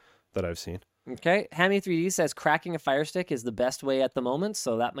feedback that I've seen. Okay. Hammy3D says cracking a Fire Stick is the best way at the moment,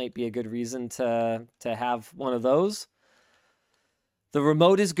 so that might be a good reason to have one of those. The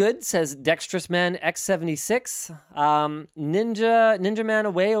remote is good, says Dexterous Man X76. Ninja Man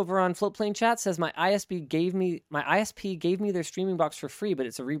Away over on Floatplane Chat says my ISP gave me their streaming box for free, but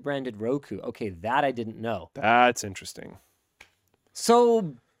it's a rebranded Roku. Okay, that I didn't know. That's interesting.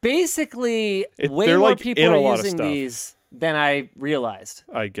 So basically, way they're, more like, people in a are lot of using stuff. these than I realized.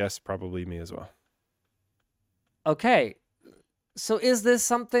 I guess probably me as well. Okay, so is this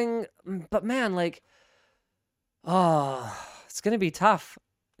something? But man, like, it's gonna be tough.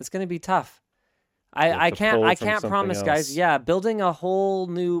 It's gonna be tough. I to pull can't from something promise, guys. else. Yeah, building a whole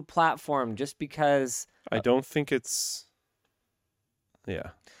new platform just because. I don't think it's.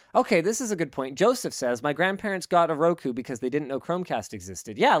 Yeah. Okay, this is a good point. Joseph says my grandparents got a Roku because they didn't know Chromecast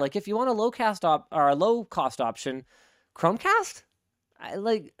existed. Yeah, like if you want a low cost option, Chromecast. I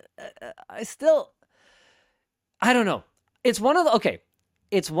don't know. It's one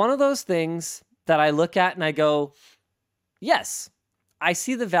of those things that I look at and I go, yes, I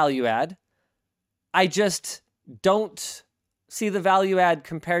see the value add. I just don't see the value add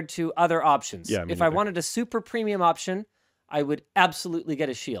compared to other options. Yeah, me if I neither. wanted a super premium option, I would absolutely get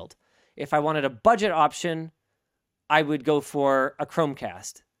a Shield. If I wanted a budget option, I would go for a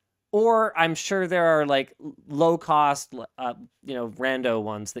Chromecast. Or I'm sure there are like low cost, rando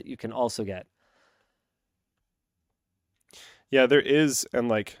ones that you can also get. Yeah, there is, and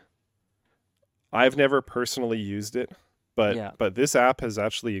like, I've never personally used it, but this app has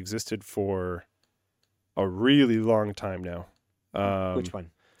actually existed for a really long time now. Which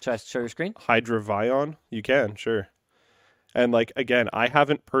one? Should I show your screen? Hydravion? You can, sure. And like, again, I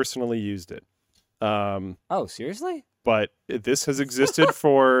haven't personally used it. Oh, seriously? But this has existed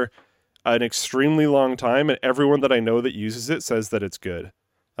for an extremely long time, and everyone that I know that uses it says that it's good.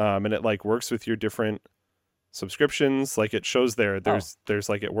 And it like works with your different subscriptions. Like it shows there's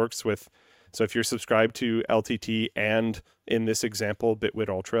like it works with. So if you're subscribed to LTT and in this example Bitwit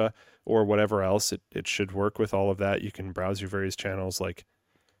Ultra or whatever else, it should work with all of that. You can browse your various channels. Like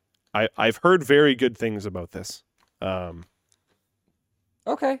I've heard very good things about this.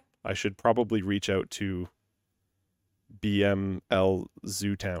 Okay. I should probably reach out to BML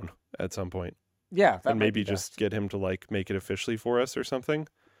Zootown at some point. Yeah, that And might maybe be just best. get him to like make it officially for us or something.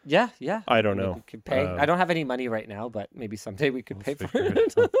 Yeah. I don't Maybe know. we could pay. I don't have any money right now, but maybe someday we could pay for figure it.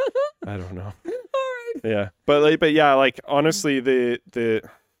 it out. I don't know. All right. Yeah. But yeah, like honestly the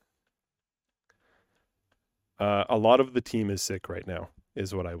a lot of the team is sick right now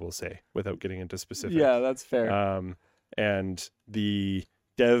is what I will say without getting into specifics. Yeah, that's fair. And the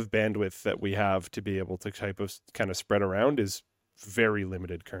dev bandwidth that we have to be able to kind of spread around is very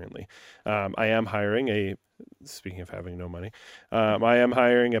limited currently. I am hiring speaking of having no money, I am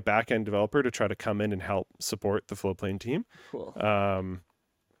hiring a back-end developer to try to come in and help support the Flowplane team. Cool.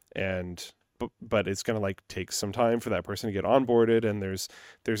 But it's going to like take some time for that person to get onboarded. And there's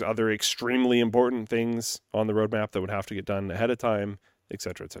other extremely important things on the roadmap that would have to get done ahead of time, et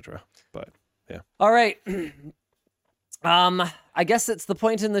cetera, et cetera. But yeah. All right. I guess it's the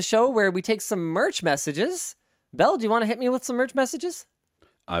point in the show where we take some merch messages. Belle, do you want to hit me with some merch messages?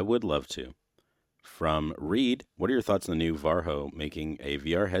 I would love to. From Reed, what are your thoughts on the new Varho making a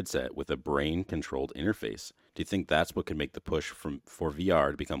VR headset with a brain-controlled interface? Do you think that's what could make the push for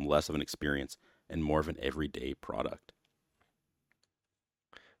VR to become less of an experience and more of an everyday product?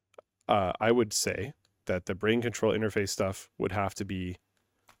 I would say that the brain control interface stuff would have to be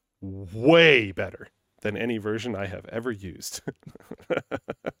way better than any version I have ever used.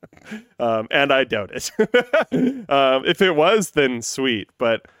 And I doubt it. If it was, then sweet.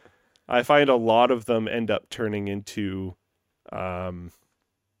 But I find a lot of them end up turning into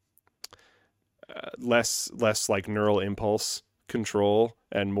less like neural impulse control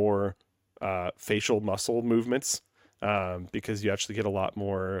and more facial muscle movements, because you actually get a lot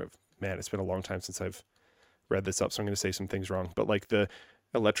more. Man, it's been a long time since I've read this up, so I'm going to say some things wrong. But like the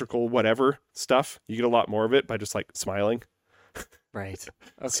electrical whatever stuff, you get a lot more of it by just like smiling. Right.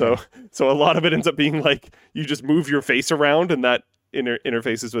 Okay. So a lot of it ends up being like you just move your face around, and that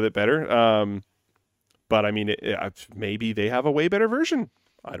interfaces with it better. But I mean, maybe they have a way better version.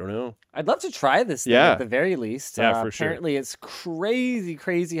 I don't know. I'd love to try this thing Yeah. at the very least. Yeah, for sure. Apparently, it's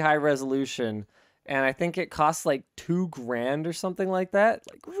crazy high resolution, and I think it costs like $2,000 or something like that.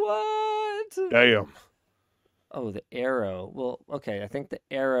 Like what? Damn. Oh, the Arrow. Well, okay. I think the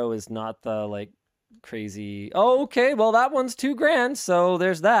Arrow is not the like crazy. Oh, okay. Well, that one's $2,000. So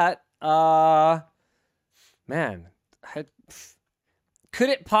there's that. Man, could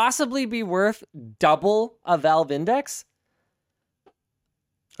it possibly be worth double a Valve Index?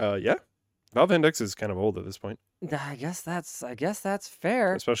 Yeah. Valve Index is kind of old at this point, I guess that's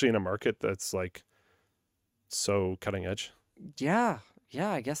fair. especially in a market that's like so cutting edge. Yeah.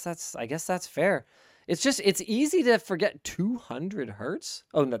 I guess that's fair. It's easy to forget 200 hertz.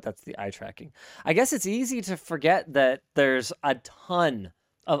 Oh, no, that's the eye tracking. I guess it's easy to forget that there's a ton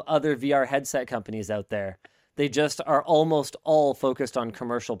of other VR headset companies out there. They just are almost all focused on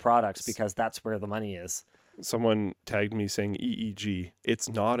commercial products because that's where the money is. Someone tagged me saying EEG. It's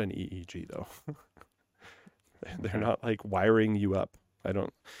not an EEG though. They're not like wiring you up.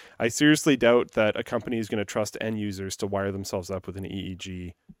 I seriously doubt that a company is going to trust end users to wire themselves up with an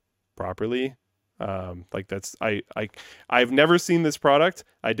EEG properly. Like that's I've never seen this product.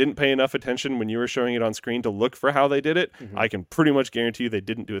 I didn't pay enough attention when you were showing it on screen to look for how they did it. Mm-hmm. I can pretty much guarantee you they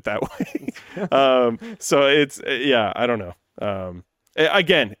didn't do it that way. So it's I don't know.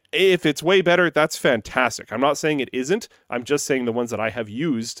 Again, if it's way better, that's fantastic. I'm not saying it isn't. I'm just saying the ones that I have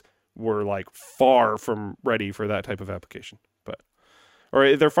used were like far from ready for that type of application.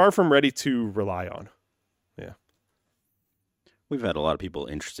 Or they're far from ready to rely on. Yeah. We've had a lot of people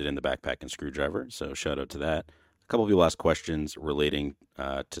interested in the backpack and screwdriver, so shout out to that. A couple of people asked questions relating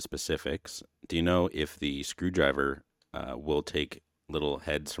to specifics. Do you know if the screwdriver will take little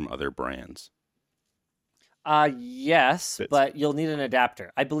heads from other brands? Yes, Bits. but you'll need an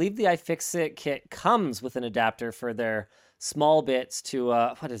adapter. I believe the iFixit kit comes with an adapter for their small bits to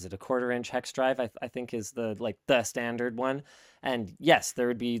what is it, a 1/4-inch hex drive? I think is the standard one. And yes, there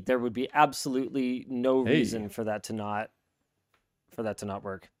would be absolutely no reason for that to not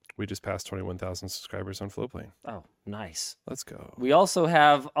work. We just passed 21,000 subscribers on Flowplane. Oh, nice. Let's go. We also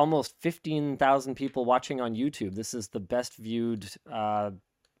have almost 15,000 people watching on YouTube. This is the best viewed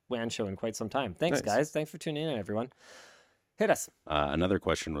WAN show in quite some time. Thanks, Nice. guys. Thanks for tuning in, everyone. Hit us. Another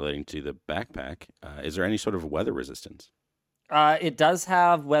question relating to the backpack. Is there any sort of weather resistance? It does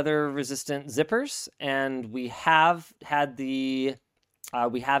have weather-resistant zippers, and we have had the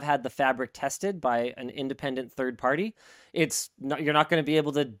fabric tested by an independent third party. You're not going to be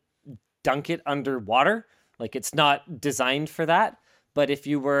able to dunk it underwater. Like, it's not designed for that. But if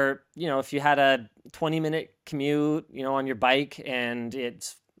you were, if you had a 20-minute commute, on your bike, and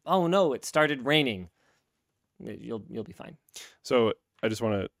it started raining, you'll be fine. So I just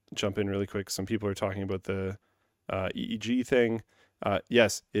want to jump in really quick. Some people are talking about the EEG thing.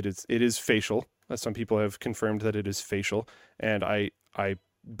 Yes, it is facial. Some people have confirmed that it is facial, and I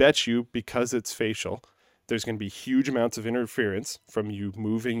bet you, because it's facial, there's going to be huge amounts of interference from you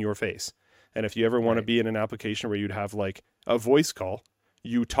moving your face. And if you ever want to be in an application where you'd have like a voice call,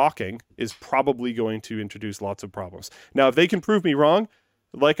 you talking is probably going to introduce lots of problems. Now, if they can prove me wrong,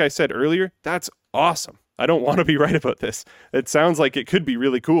 like I said earlier, that's awesome. I don't want to be right about this. It sounds like it could be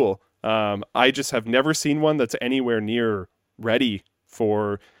really cool. I just have never seen one that's anywhere near ready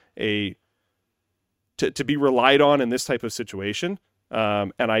for to be relied on in this type of situation.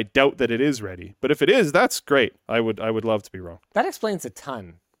 And I doubt that it is ready. But if it is, that's great. I would love to be wrong. That explains a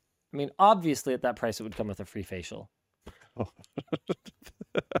ton. I mean, obviously at that price, it would come with a free facial.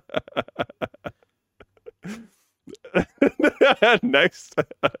 Next.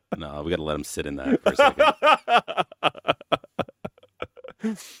 No, we got to let him sit in that for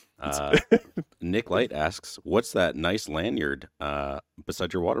a second. Nick Light asks, what's that nice lanyard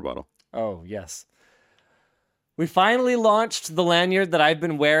beside your water bottle? Oh, yes. We finally launched the lanyard that I've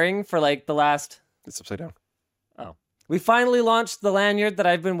been wearing for like the last... It's upside down. Oh. We finally launched the lanyard that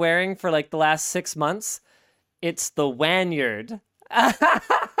I've been wearing for like the last 6 months. It's the WAN-yard.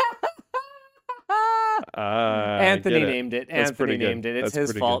 Anthony named it. Anthony named it. It's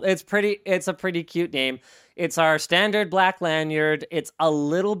his fault. It's a pretty cute name. It's our standard black lanyard. It's a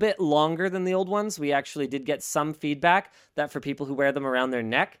little bit longer than the old ones. We actually did get some feedback that for people who wear them around their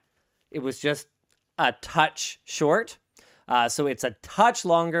neck, it was just a touch short. So it's a touch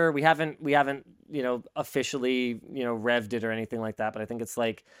longer. We haven't, officially, revved it or anything like that, but I think it's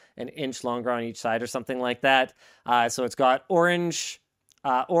like an inch longer on each side or something like that. So it's got orange,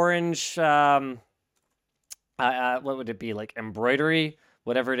 what would it be, like embroidery,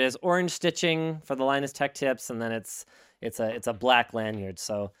 whatever it is, orange stitching for the Linus Tech Tips, and then it's a black lanyard.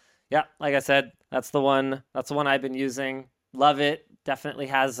 So yeah, like I said, that's the one I've been using. Love it. Definitely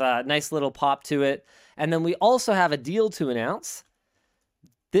has a nice little pop to it. And then we also have a deal to announce.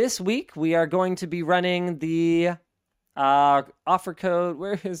 This week we are going to be running the offer code.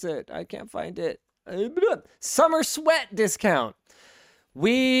 Where is it? I can't find it. Summer Sweat discount.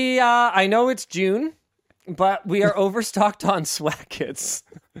 I know it's June, but we are overstocked on swag kits.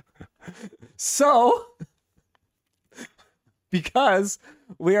 So, because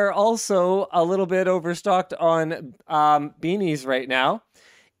we are also a little bit overstocked on beanies right now,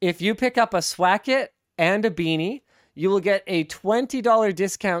 if you pick up a swag kit and a beanie, you will get a $20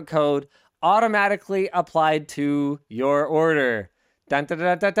 discount code automatically applied to your order. Dun, da,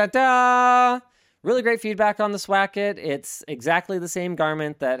 da, da, da, da. Really great feedback on the swag kit. It's exactly the same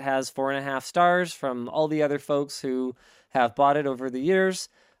garment that has 4.5 stars from all the other folks who have bought it over the years.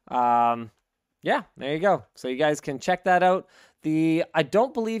 Yeah, there you go. So you guys can check that out. I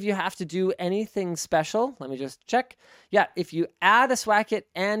don't believe you have to do anything special. Let me just check. Yeah, if you add a swag kit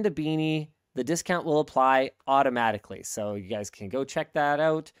and a beanie, the discount will apply automatically. So you guys can go check that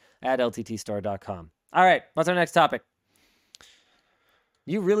out at lttstore.com. All right, what's our next topic?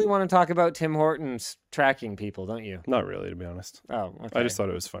 You really want to talk about Tim Hortons tracking people, don't you? Not really, to be honest. Oh, okay. I just thought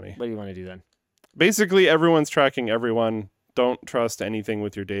it was funny. What do you want to do then? Basically, everyone's tracking everyone. Don't trust anything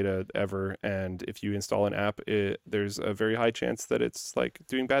with your data ever. And if you install an app, there's a very high chance that it's like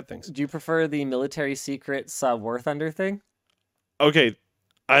doing bad things. Do you prefer the military secrets War Thunder thing? Okay,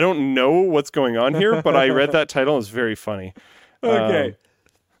 I don't know what's going on here, but I read that title. It's very funny. Okay.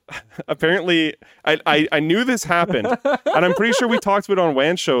 Apparently, I knew this happened, and I'm pretty sure we talked about it on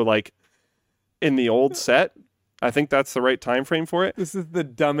WAN show, like in the old set. I think that's the right time frame for it. This is the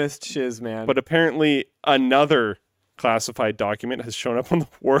dumbest shiz, man. But apparently, another classified document has shown up on the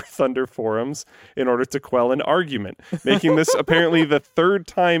War Thunder forums in order to quell an argument, making this apparently the third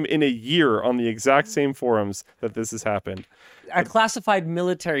time in a year on the exact same forums that this has happened. A classified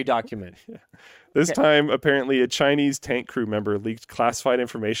military document. This time, apparently, a Chinese tank crew member leaked classified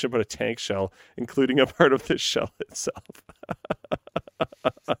information about a tank shell, including a part of the shell itself.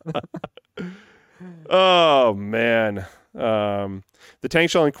 Oh, man. The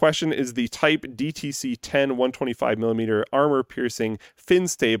tank shell in question is the Type DTC-10 125mm armor-piercing,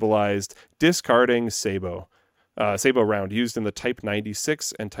 fin-stabilized, discarding Sabo round used in the Type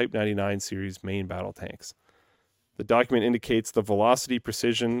 96 and Type 99 series main battle tanks. The document indicates the velocity,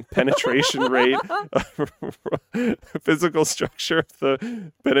 precision, penetration rate, physical structure of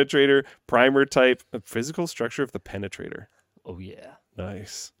the penetrator, primer type, physical structure of the penetrator. Oh, yeah.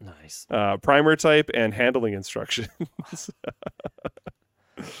 Nice. Primer type and handling instructions.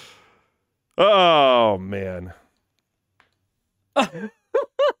 Oh, man.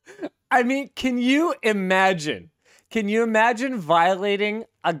 I mean, can you imagine violating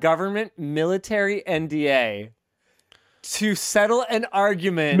a government military NDA to settle an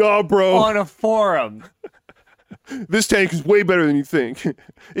argument on a forum? This tank is way better than you think.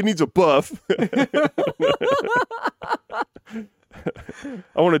 It needs a buff.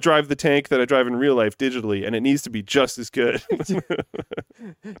 I want to drive the tank that I drive in real life digitally, and it needs to be just as good.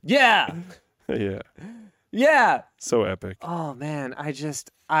 Yeah. So epic. Oh, man.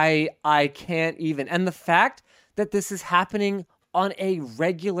 I can't even. And the fact that this is happening on a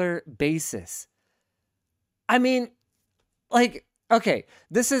regular basis. I mean, like, okay,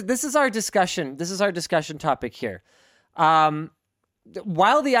 this is our discussion. This is our discussion topic here.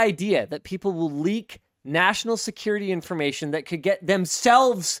 While the idea that people will leak national security information that could get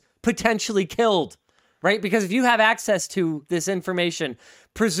themselves potentially killed, right? Because if you have access to this information,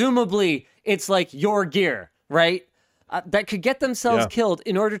 presumably it's like your gear, right? That could get themselves killed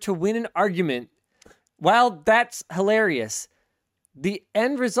in order to win an argument. While that's hilarious, the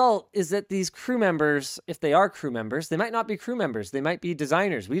end result is that these crew members, if they are crew members, they might not be crew members. They might be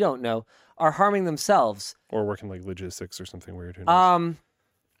designers. We don't know. Are harming themselves. Or working like logistics or something weird. Who knows?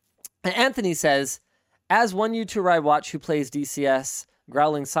 And Anthony says, as one YouTuber I watch who plays DCS,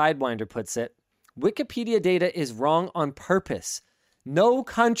 Growling Sidewinder puts it, Wikipedia data is wrong on purpose. No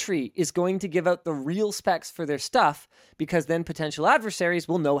country is going to give out the real specs for their stuff because then potential adversaries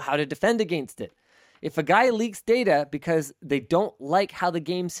will know how to defend against it. If a guy leaks data because they don't like how the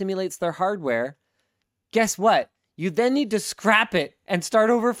game simulates their hardware, guess what? You then need to scrap it and start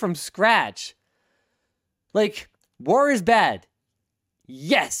over from scratch. Like, war is bad.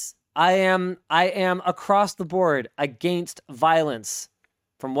 Yes, I am across the board against violence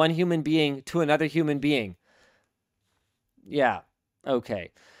from one human being to another human being. Yeah,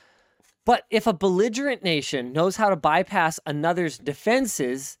 okay. But if a belligerent nation knows how to bypass another's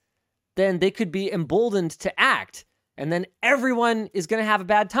defenses, then they could be emboldened to act. And then everyone is going to have a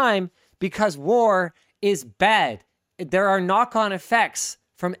bad time because war is bad. There are knock-on effects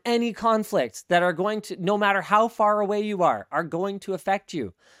from any conflict that are going to, no matter how far away you are going to affect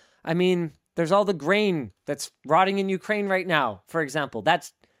you. I mean, there's all the grain that's rotting in Ukraine right now, for example.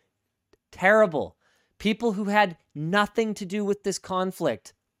 That's terrible. People who had nothing to do with this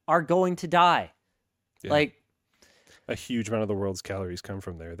conflict are going to die. Yeah. Like, a huge amount of the world's calories come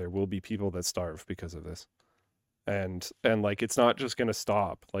from there. There will be people that starve because of this. And like, it's not just going to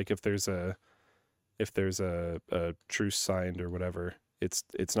stop. Like, if there's a truce signed or whatever,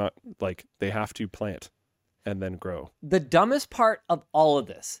 it's not like they have to plant and then grow. The dumbest part of all of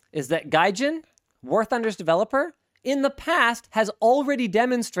this is that Gaijin, War Thunder's developer, in the past has already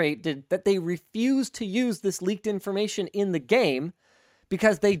demonstrated that they refuse to use this leaked information in the game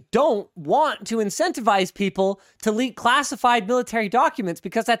because they don't want to incentivize people to leak classified military documents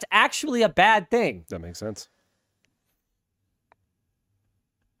because that's actually a bad thing. That makes sense.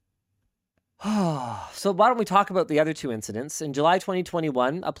 So why don't we talk about the other two incidents? In July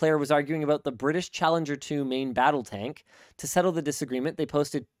 2021, a player was arguing about the British Challenger 2 main battle tank. To settle the disagreement, they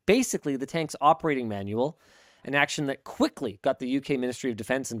posted basically the tank's operating manual, an action that quickly got the UK Ministry of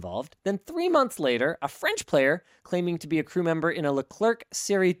Defence involved. Then 3 months later, a French player claiming to be a crew member in a Leclerc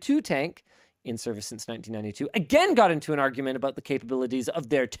Serie 2 tank, in service since 1992, again got into an argument about the capabilities of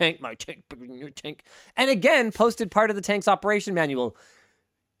their tank, my tank, your tank, and again posted part of the tank's operation manual.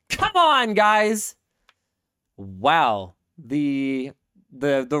 Come on, guys. Wow. The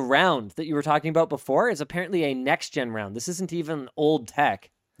round that you were talking about before is apparently a next-gen round. This isn't even old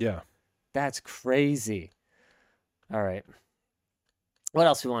tech. Yeah. That's crazy. All right. What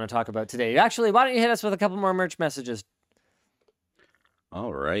else do we want to talk about today? Actually, why don't you hit us with a couple more merch messages?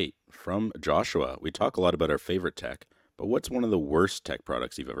 All right. From Joshua, we talk a lot about our favorite tech, but what's one of the worst tech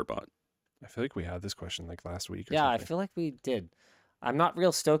products you've ever bought? I feel like we had this question like last week or Yeah, something. I feel like we did. I'm not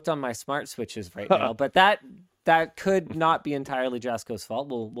real stoked on my smart switches right now, but that could not be entirely Jasco's fault.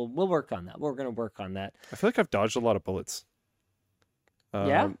 We'll work on that. We're going to work on that. I feel like I've dodged a lot of bullets.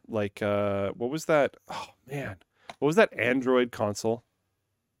 Yeah? Like, what was that? Oh, man. What was that Android console?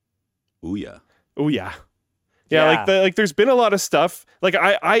 Ouya. Oh, yeah. Yeah, like there's been a lot of stuff. Like,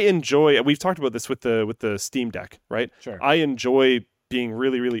 I enjoy, we've talked about this with the Steam Deck, right? Sure. I enjoy being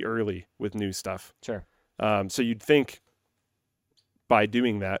really, really early with new stuff. Sure. So you'd think by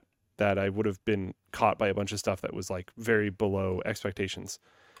doing that I would have been caught by a bunch of stuff that was like very below expectations.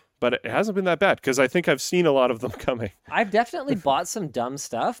 But it hasn't been that bad because I think I've seen a lot of them coming. I've definitely bought some dumb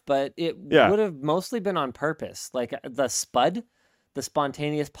stuff, but it would have mostly been on purpose. Like the SPUD, the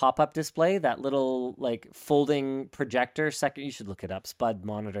spontaneous pop-up display, that little like folding projector. You should look it up, SPUD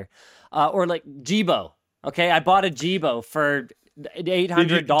monitor. Or like Jibo. Okay, I bought a Jibo for $800 or whatever.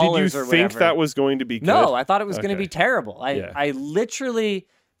 Did you think that was going to be good? No, I thought it was going to be terrible. I Yeah. literally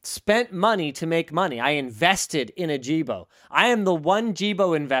spent money to make money. I invested in a Jibo. I am the one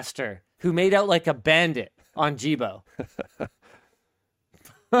Jibo investor who made out like a bandit on Jibo.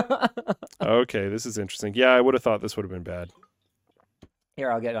 Okay, this is interesting. Yeah, I would have thought this would have been bad.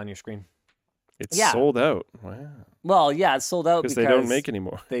 Here, I'll get it on your screen. It's Yeah. sold out. Wow. Well, yeah, it's sold out Because they don't make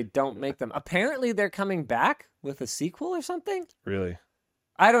anymore. They don't make them. Apparently, they're coming back with a sequel or something. Really?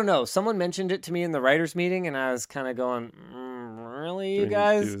 I don't know. Someone mentioned it to me in the writers' meeting, and I was kind of going, "Really, you Do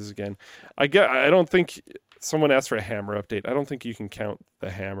guys?" this again. I don't think someone asked for a hammer update. I don't think you can count the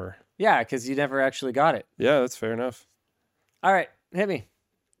hammer. Yeah, because you never actually got it. Yeah, that's fair enough. All right, hit me.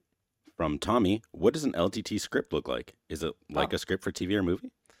 From Tommy, what does an LTT script look like? Is it like a script for TV or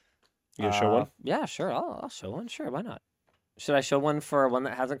movie? You gonna show one? Yeah, sure. I'll show one. Sure, why not? Should I show one for one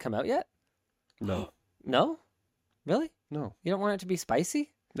that hasn't come out yet? No. No? Really? No. You don't want it to be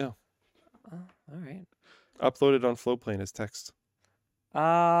spicy? No. Oh, all right. Upload it on Flowplane as text.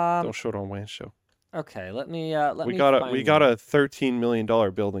 Don't show it on WAN show. Okay, let me We find got one. a $13 million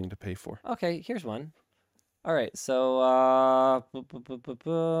building to pay for. Okay, here's one. All right, so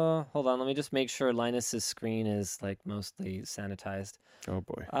hold on, let me just make sure Linus's screen is like mostly sanitized. Oh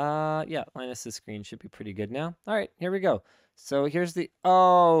boy. Yeah, Linus's screen should be pretty good now. All right, here we go. So here's the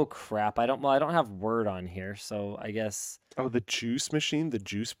oh crap, I don't have Word on here, so I guess Oh, the juice machine, the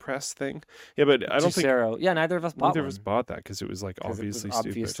juice press thing. Yeah, but I don't think Juicero. Yeah, neither of us bought neither of one us bought that because it was like 'cause it was obviously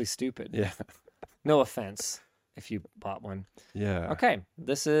obviously stupid. stupid. Yeah. No offense if you bought one. Yeah. Okay,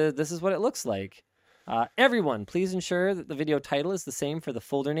 this is what it looks like. Everyone, please ensure that the video title is the same for the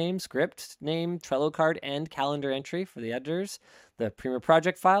folder name, script name, Trello card, and calendar entry for the editors, the Premiere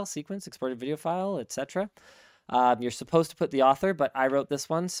project file, sequence, exported video file, etc. You're supposed to put the author, but I wrote this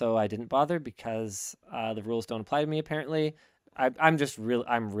one, so I didn't bother because the rules don't apply to me apparently. I'm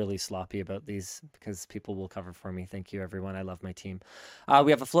really sloppy about these because people will cover for me. Thank you, everyone. I love my team.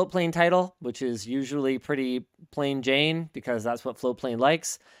 We have a floatplane title, which is usually pretty plain Jane because that's what floatplane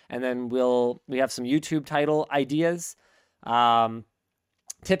likes. And then we have some YouTube title ideas.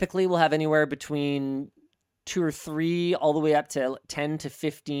 Typically, we'll have anywhere between 2 or 3, all the way up to 10 to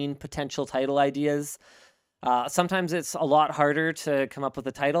 15 potential title ideas. Sometimes it's a lot harder to come up with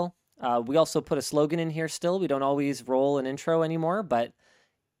a title. We also put a slogan in here still. We don't always roll an intro anymore, but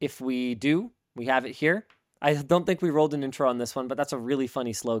if we do, we have it here. I don't think we rolled an intro on this one, but that's a really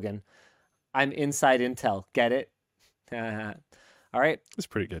funny slogan. I'm inside Intel. Get it? All right. It's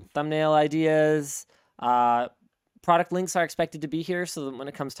pretty good. Thumbnail ideas. Product links are expected to be here so that when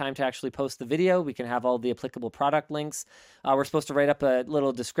it comes time to actually post the video, we can have all the applicable product links. We're supposed to write up a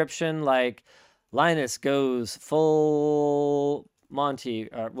little description like Linus goes full Monty.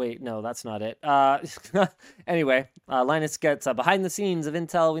 Wait, no, that's not it. Anyway, Linus gets behind the scenes of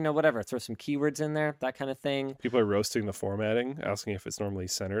Intel, whatever. Throw some keywords in there, that kind of thing. People are roasting the formatting, asking if it's normally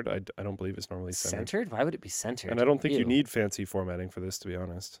centered. I don't believe it's normally centered. Centered? Why would it be centered? And I don't think Ew. you need fancy formatting for this, to be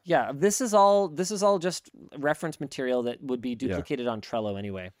honest. Yeah, this is all just reference material that would be duplicated on Trello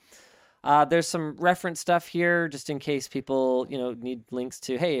anyway. There's some reference stuff here just in case people, need links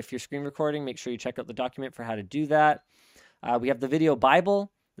to, hey, if you're screen recording, make sure you check out the document for how to do that. We have the video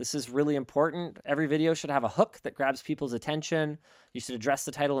Bible. This is really important. Every video should have a hook that grabs people's attention. You should address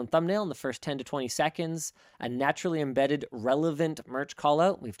the title and thumbnail in the first 10 to 20 seconds. A naturally embedded relevant merch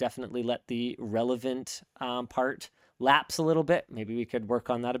callout. We've definitely let the relevant part lapse a little bit. Maybe we could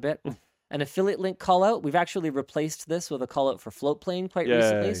work on that a bit. An affiliate link callout. We've actually replaced this with a callout for Floatplane quite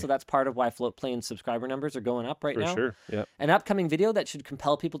recently, so that's part of why Floatplane subscriber numbers are going up right now. For sure, yeah. An upcoming video that should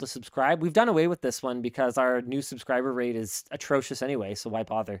compel people to subscribe. We've done away with this one because our new subscriber rate is atrocious anyway, so why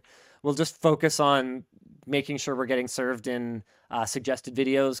bother? We'll just focus on making sure we're getting served in suggested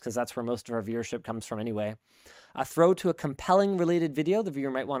videos because that's where most of our viewership comes from anyway. A throw to a compelling related video the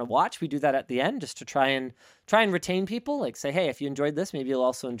viewer might want to watch. We do that at the end just to try and retain people. Like say, hey, if you enjoyed this, maybe you'll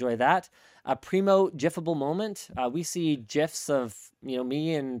also enjoy that. A primo GIFable moment. We see GIFs of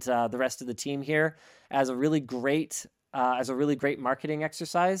me and the rest of the team here as a really great marketing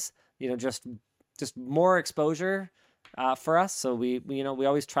exercise. Just more exposure for us. So we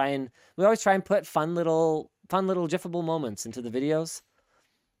always try and put fun little GIFable moments into the videos.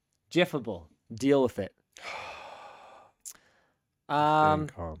 GIFable, deal with it.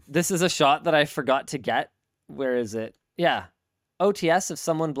 This is a shot that I forgot to get. Where is it? Yeah. OTS of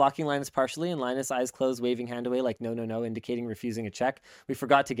someone blocking Linus partially and Linus eyes closed, waving hand away like no, indicating refusing a check. We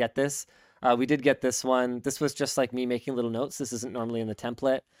forgot to get this. We did get this one. This was just like me making little notes. This isn't normally in the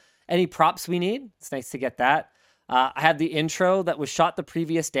template. Any props we need? It's nice to get that. I had the intro that was shot the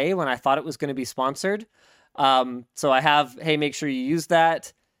previous day when I thought it was going to be sponsored. So I have, hey, make sure you use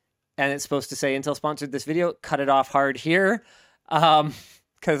that. And it's supposed to say Intel sponsored this video. Cut it off hard here.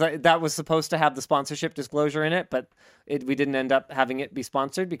 Because that was supposed to have the sponsorship disclosure in it, but we didn't end up having it be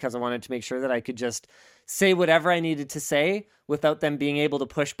sponsored because I wanted to make sure that I could just say whatever I needed to say without them being able to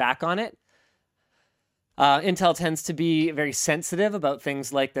push back on it. Intel tends to be very sensitive about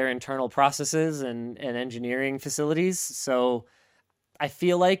things like their internal processes and engineering facilities. So I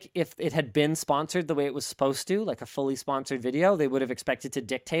feel like if it had been sponsored the way it was supposed to, like a fully sponsored video, they would have expected to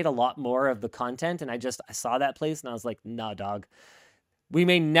dictate a lot more of the content. And I saw that place and I was like, nah, dog. We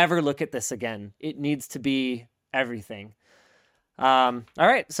may never look at this again. It needs to be everything. All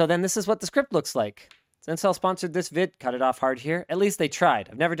right, so then this is what the script looks like. Intel sponsored this vid, cut it off hard here. At least they tried.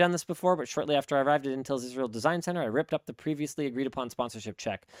 I've never done this before, but shortly after I arrived at Intel's Israel Design Center, I ripped up the previously agreed upon sponsorship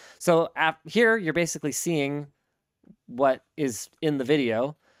check. So here, you're basically seeing what is in the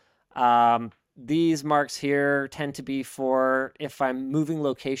video. These marks here tend to be for if I'm moving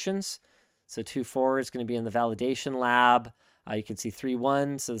locations. So 2.4 is going to be in the validation lab. You can see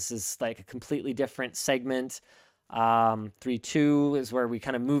 3.1, so this is like a completely different segment. 3.2 is where we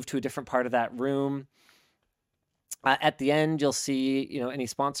kind of move to a different part of that room. At the end, you'll see, any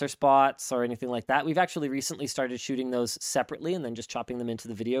sponsor spots or anything like that. We've actually recently started shooting those separately and then just chopping them into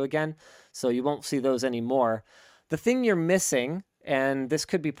the video again. So you won't see those anymore. The thing you're missing, and this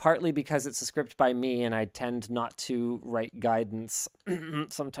could be partly because it's a script by me and I tend not to write guidance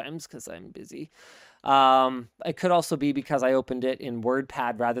sometimes because I'm busy. It could also be because I opened it in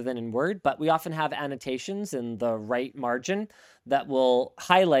WordPad rather than in Word, but we often have annotations in the right margin that will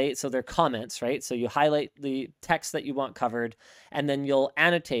highlight, so they're comments, right? So you highlight the text that you want covered, and then you'll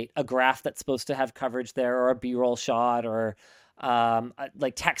annotate a graph that's supposed to have coverage there, or a B-roll shot, or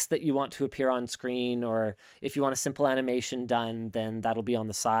like text that you want to appear on screen, or if you want a simple animation done, then that'll be on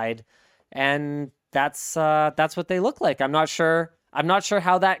the side. And that's what they look like. I'm not sure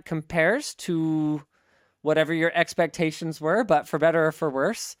how that compares to whatever your expectations were, but for better or for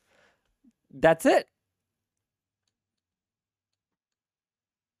worse, that's it.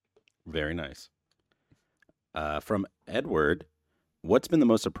 Very nice. From Edward, what's been the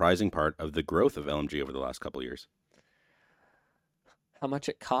most surprising part of the growth of LMG over the last couple of years? How much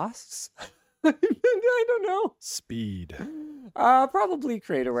it costs? I don't know. Speed. Probably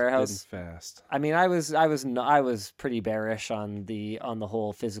Creator Warehouse. Fast. I mean, I was pretty bearish on the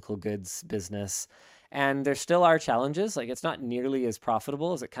whole physical goods business, and there still are challenges. Like, it's not nearly as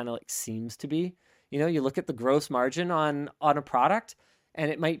profitable as it kind of like seems to be. You look at the gross margin on a product,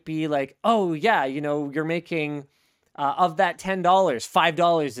 and it might be like, oh yeah, you're making of that $10,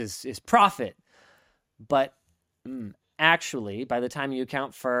 $5 is profit, but actually, by the time you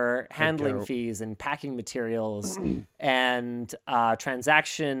account for handling fees and packing materials and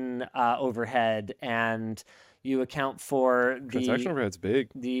transaction overhead, and you account for Transaction overhead's big.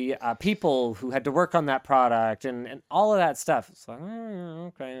 The people who had to work on that product and all of that stuff. It's like,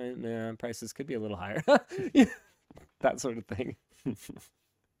 okay, yeah, prices could be a little higher. That sort of thing.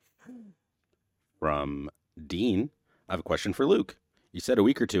 From Dean, I have a question for Luke. You said a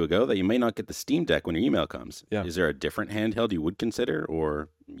week or two ago that you may not get the Steam Deck when your email comes. Yeah. Is there a different handheld you would consider, or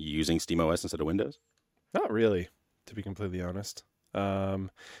using SteamOS instead of Windows? Not really, to be completely honest. The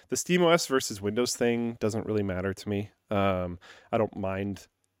SteamOS versus Windows thing doesn't really matter to me. I don't mind,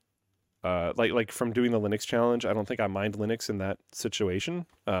 like from doing the Linux challenge, I don't think I mind Linux in that situation.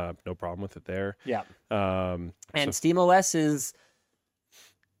 No problem with it there. Yeah. And SteamOS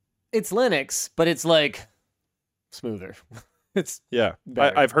it's Linux, but it's like smoother. It's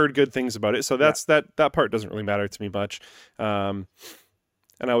I've heard good things about it, so that's that part doesn't really matter to me much. And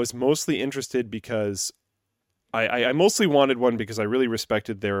I was mostly interested because I mostly wanted one because I really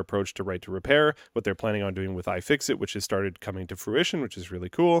respected their approach to right to repair, what they're planning on doing with iFixit, which has started coming to fruition, which is really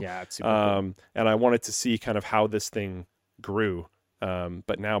cool. Yeah, it's super cool. And I wanted to see kind of how this thing grew.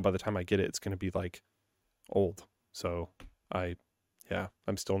 But now by the time I get it, it's going to be like old. So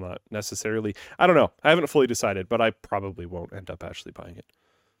I'm still not necessarily, I don't know. I haven't fully decided, but I probably won't end up actually buying it.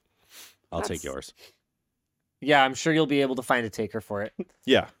 I'll take yours. Yeah, I'm sure you'll be able to find a taker for it.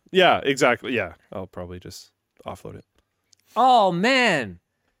 Yeah, exactly. Yeah, I'll probably just offload it. Oh, man.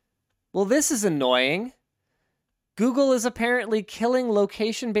 Well, this is annoying. Google is apparently killing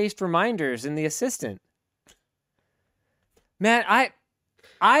location-based reminders in the Assistant. Man, I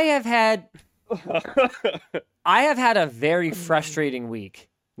have had a very frustrating week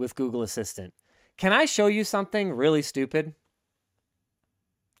with Google Assistant. Can I show you something really stupid?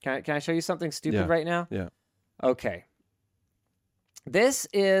 Can I show you something stupid right now? Yeah. Okay. This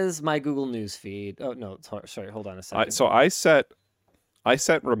is my Google News feed. Oh, no, sorry, hold on a second. So I set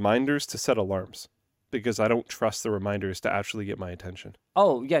reminders to set alarms because I don't trust the reminders to actually get my attention.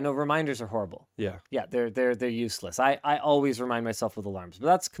 Oh, yeah, no, reminders are horrible. Yeah. Yeah, they're useless. I always remind myself with alarms, but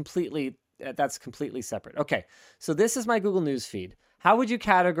that's completely separate. Okay, so this is my Google News feed. How would you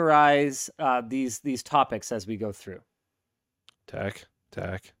categorize these topics as we go through? Tech,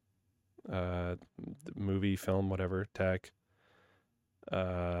 movie, film, whatever, tech,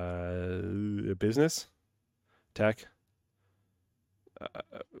 business, tech,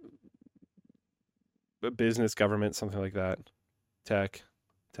 business, government, something like that. Tech.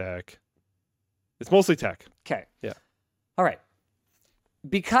 It's mostly tech. Okay. Yeah. All right.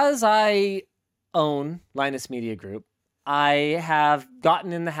 Because I own Linus Media Group, I have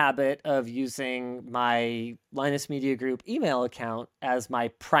gotten in the habit of using my Linus Media Group email account as my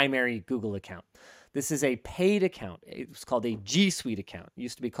primary Google account. This is a paid account. It's called a G Suite account. It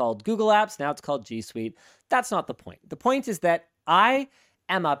used to be called Google Apps. Now it's called G Suite. That's not the point. The point is that I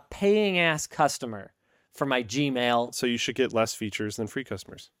am a paying ass customer for my Gmail. So you should get less features than free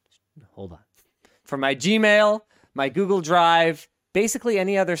customers. Hold on. For my Gmail, my Google Drive, basically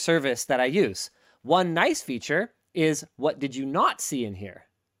any other service that I use. One nice feature is, what did you not see in here?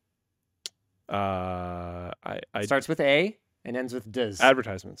 I Starts with A and ends with does.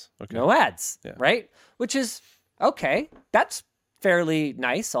 advertisements. Okay. No ads, Yeah. right? Which is okay. That's fairly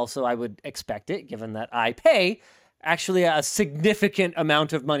nice. Also, I would expect it, given that I pay actually a significant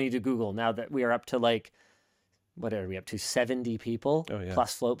amount of money to Google now that we are up to like, what are we up to? 70 people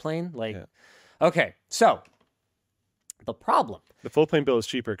plus Floatplane. Like, okay, so the problem. The Floatplane bill is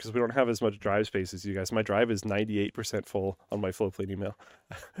cheaper because we don't have as much drive space as you guys. My drive is 98% full on my Floatplane email.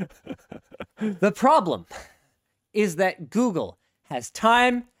 The problem is that Google has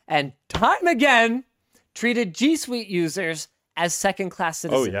time and time again treated G Suite users as second-class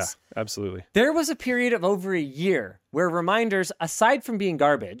citizens. Oh, yeah, absolutely. There was a period of over a year where reminders, aside from being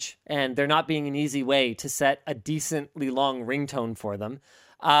garbage, and there not being an easy way to set a decently long ringtone for them,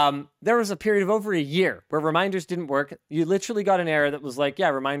 there was a period of over a year where reminders didn't work. You literally got an error that was like, yeah,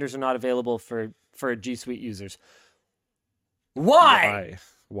 reminders are not available for G Suite users. Why?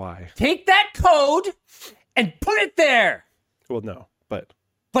 Take that code and put it there. Well, no,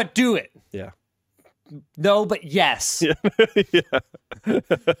 but do it. Yeah. No, but yes. Yeah.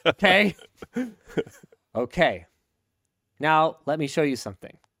 Okay. Okay. Now, let me show you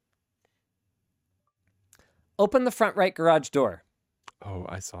something. Open the front right garage door. Oh,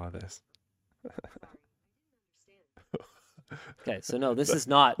 I saw this. Okay, so no, this is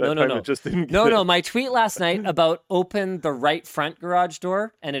not. That No. time it just didn't get No. it. My tweet last night about open the right front garage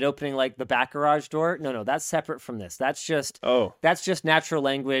door and it opening like the back garage door. No, that's separate from this. That's just natural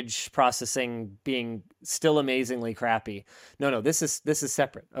language processing being still amazingly crappy. No, this is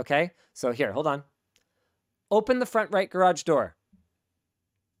separate. Okay, so here, hold on. Open the front right garage door.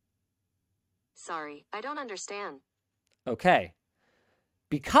 Sorry, I don't understand. Okay,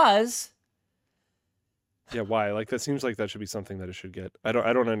 because. Yeah, why? Like, that seems like that should be something that it should get. I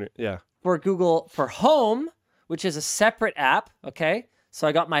don't yeah. For Google, for Home, which is a separate app, okay? So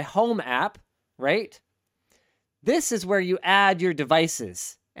I got my Home app, right? This is where you add your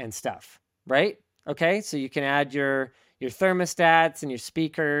devices and stuff, right? Okay, so you can add your thermostats and your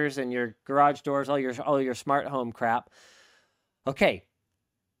speakers and your garage doors, all your smart home crap. Okay,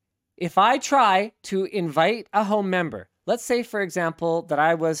 if I try to invite a home member, let's say, for example, that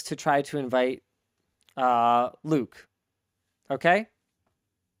I was to try to invite Luke. Okay,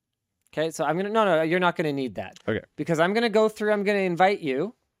 so I'm gonna no, you're not gonna need that. Okay. Because I'm gonna invite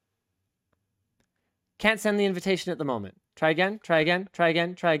you. Can't send the invitation at the moment. Try again.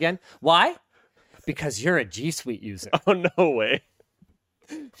 Why? Because you're a G Suite user. Oh, no way.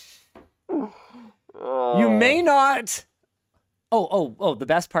 You may not. Oh, the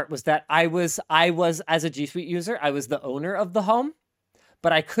best part was that I was as a G Suite user, I was the owner of the home,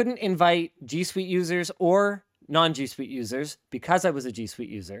 but I couldn't invite G Suite users or non-G Suite users because I was a G Suite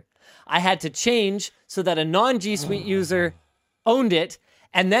user. I had to change so that a non-G Suite user owned it,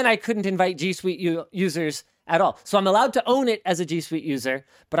 and then I couldn't invite G Suite users at all. So I'm allowed to own it as a G Suite user,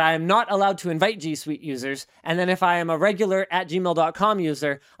 but I am not allowed to invite G Suite users. And then if I am a regular @gmail.com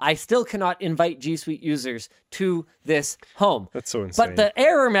user, I still cannot invite G Suite users to this home. That's so insane. But the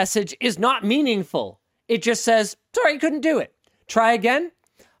error message is not meaningful. It just says, sorry, couldn't do it. Try again.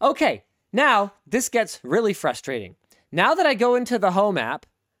 Okay, now this gets really frustrating. Now that I go into the Home app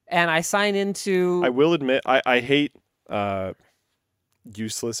and I sign into... I will admit, I hate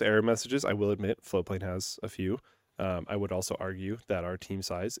useless error messages. I will admit, Floatplane has a few. I would also argue that our team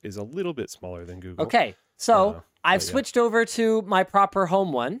size is a little bit smaller than Google. Okay, so I've yeah. switched over to my proper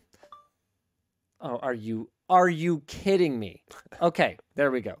home one. Oh, are you kidding me? Okay, there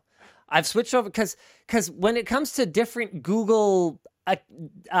we go. I've switched over because when it comes to different Google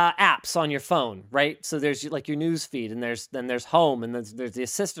apps on your phone, right? So there's like your news feed, and there's Home, and there's the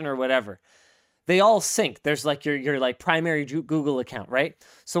Assistant or whatever. They all sync. There's like your like primary Google account, right?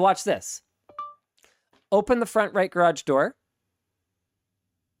 So watch this. Open the front right garage door.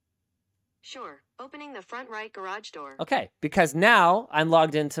 Sure, opening the front right garage door. Okay, because now I'm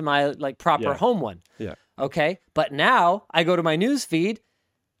logged into my like proper Home one. Yeah. Okay, but now I go to my news feed.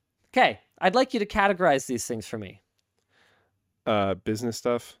 Okay, I'd like you to categorize these things for me. Business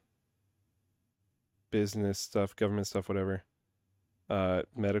stuff, government stuff, whatever.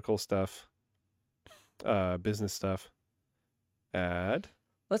 Medical stuff, business stuff. Ad.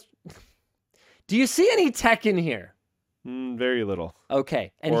 Do you see any tech in here? Very little.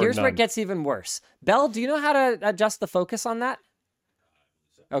 Okay, and Or here's where it none. gets even worse. Belle, do you know how to adjust the focus on that?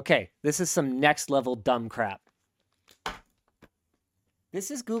 Okay, this is some next level dumb crap. This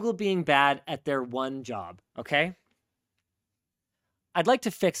is Google being bad at their one job, okay? I'd like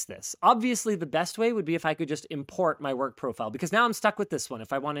to fix this. Obviously, the best way would be if I could just import my work profile, because now I'm stuck with this one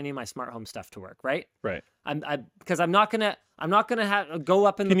if I want any of my smart home stuff to work, right? Right. Because I'm not gonna go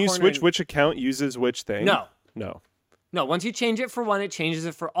up in the corner. Can you switch which account uses which thing? No. No. Once you change it for one, it changes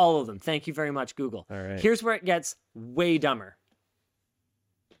it for all of them. Thank you very much, Google. All right. Here's where it gets way dumber.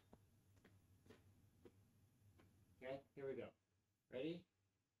 Okay, here we go. Ready?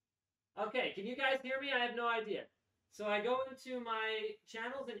 Okay, can you guys hear me? I have no idea. So I go into my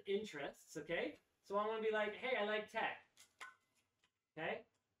channels and interests, okay? So I want to be like, hey, I like tech. Okay?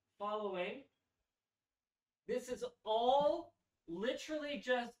 Following. This is all literally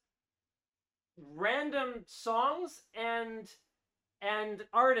just random songs and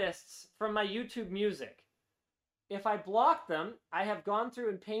artists from my YouTube music. If I block them, I have gone through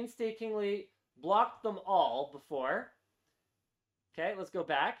and painstakingly blocked them all before. Okay, let's go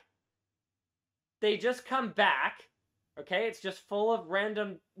back. They just come back. Okay, it's just full of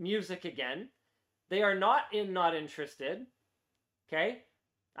random music again. They are not interested. Okay,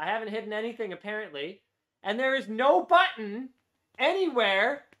 I haven't hidden anything apparently. And there is no button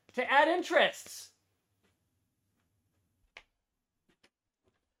anywhere to add interests.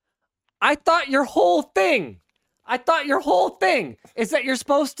 I thought your whole thing is that you're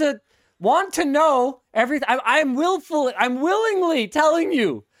supposed to want to know everything. I'm willingly telling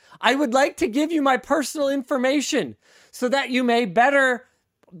you, I would like to give you my personal information so that you may better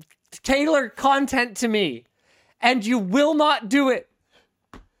tailor content to me. And you will not do it.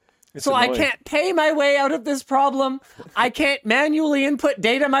 So annoying. I can't pay my way out of this problem. I can't manually input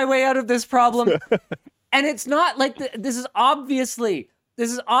data my way out of this problem. And it's not like this is obviously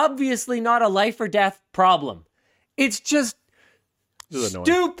not a life or death problem. It's just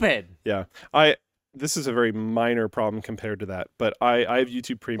stupid. Yeah. This is a very minor problem compared to that, but I have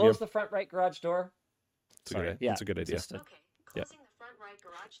YouTube Premium. Close the front right garage door. It's a good idea. Okay, closing the front right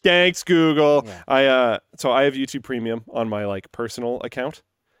garage door. Thanks, Google. Yeah. So I have YouTube Premium on my like personal account,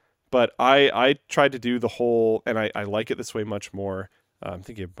 but I tried to do the whole, and I like it this way much more. I'm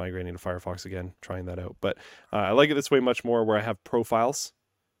thinking of migrating to Firefox again, trying that out, but I like it this way much more where I have profiles.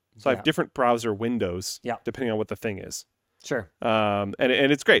 So I have different browser windows depending on what the thing is. Sure. And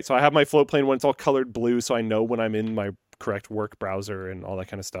it's great. So I have my float plane one. It's all colored blue, so I know when I'm in my correct work browser and all that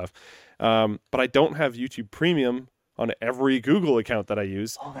kind of stuff. But I don't have YouTube Premium on every Google account that I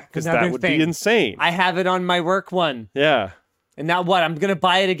use because that would be insane. I have it on my work one. Yeah. And now what? I'm going to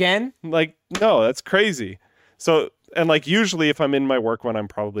buy it again? Like, no, that's crazy. So, and like usually if I'm in my work one, I'm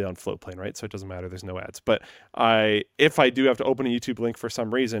probably on Floatplane, right? So it doesn't matter. There's no ads. But if I do have to open a YouTube link for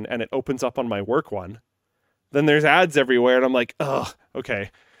some reason and it opens up on my work one, then there's ads everywhere. And I'm like, oh, okay. I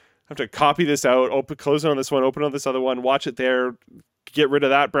have to copy this out, close it on this one, open on this other one, watch it there, get rid of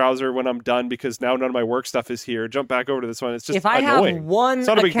that browser when I'm done because now none of my work stuff is here. Jump back over to this one. It's just if I annoying. have one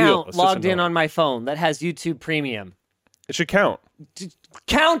account logged in on my phone that has YouTube Premium, it should count.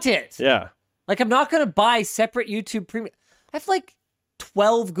 Count it. Yeah. Like I'm not going to buy separate YouTube Premium. I have like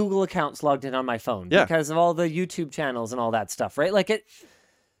 12 Google accounts logged in on my phone because of all the YouTube channels and all that stuff, right? Like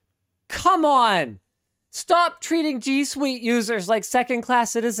come on. Stop treating G Suite users like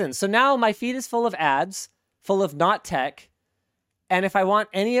second-class citizens. So now my feed is full of ads, full of not tech. And if I want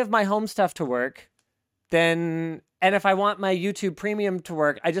any of my home stuff to work, and if I want my YouTube Premium to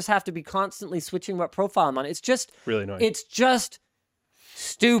work, I just have to be constantly switching what profile I'm on. It's just really annoying. It's just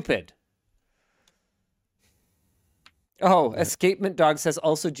stupid. Oh, Escapement Dog says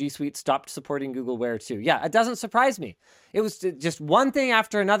also G Suite stopped supporting Google Wear too. Yeah, it doesn't surprise me. It was just one thing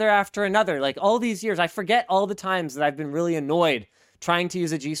after another. Like all these years, I forget all the times that I've been really annoyed trying to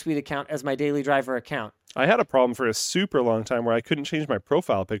use a G Suite account as my daily driver account. I had a problem for a super long time where I couldn't change my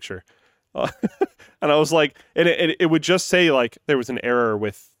profile picture. And I was like, and it would just say like there was an error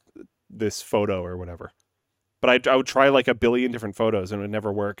with this photo or whatever. But I would try like a billion different photos and it would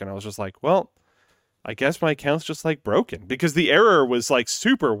never work. And I was just like, well, I guess my account's just like broken because the error was like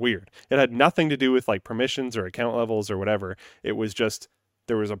super weird. It had nothing to do with like permissions or account levels or whatever. It was just,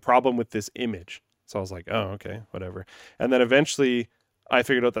 there was a problem with this image. So I was like, oh, okay, whatever. And then eventually I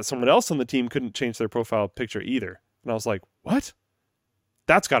figured out that someone else on the team couldn't change their profile picture either. And I was like, what?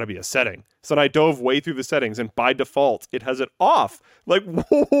 That's got to be a setting. So then I dove way through the settings and by default, it has it off. Like,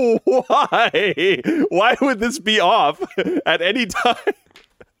 why? Why would this be off at any time?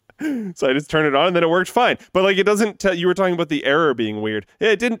 So I just turned it on and then it worked fine. But like it doesn't tell, you were talking about the error being weird.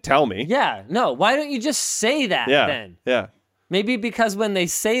 It didn't tell me. Yeah, no. Why don't you just say that then? Yeah. Maybe because when they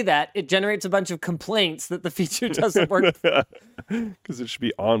say that, it generates a bunch of complaints that the feature doesn't work. Because it should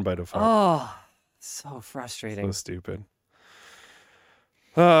be on by default. Oh, so frustrating. So stupid.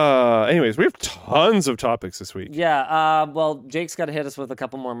 Anyways, we have tons of topics this week. Yeah. Well, Jake's got to hit us with a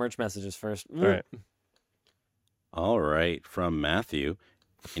couple more merch messages first. All right. All right, from Matthew.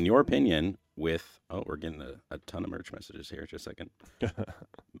 In your opinion, we're getting a ton of merch messages here. Just a second.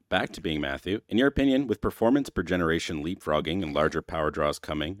 Back to being Matthew. In your opinion, with performance per generation leapfrogging and larger power draws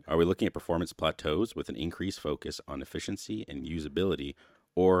coming, are we looking at performance plateaus with an increased focus on efficiency and usability,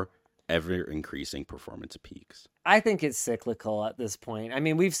 or ever-increasing performance peaks? I think it's cyclical at this point. I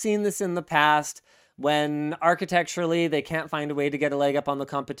mean, we've seen this in the past when architecturally they can't find a way to get a leg up on the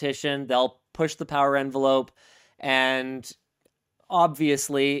competition. They'll push the power envelope, and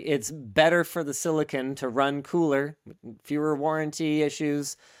obviously it's better for the silicon to run cooler, fewer warranty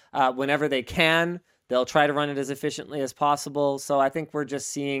issues. Whenever they can, they'll try to run it as efficiently as possible. So I think we're just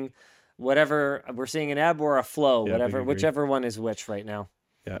seeing whatever we're seeing, an ebb or a flow, Yeah, whichever one is which right now.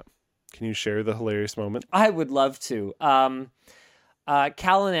 Yeah. Can you share the hilarious moment? I would love to.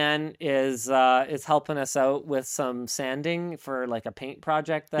 Callanan is helping us out with some sanding for like a paint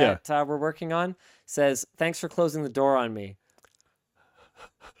project that we're working on. Says, thanks for closing the door on me.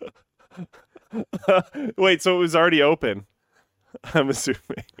 Wait, so it was already open? I'm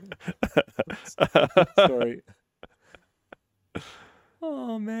assuming. Sorry.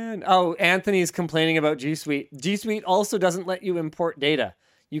 Oh, man. Oh, Anthony's complaining about G Suite. G Suite also doesn't let you import data.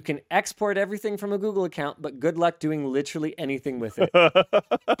 You can export everything from a Google account, but good luck doing literally anything with it.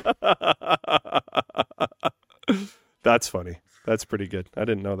 That's funny. That's pretty good. I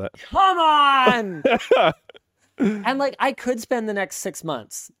didn't know that. Come on! And like, I could spend the next 6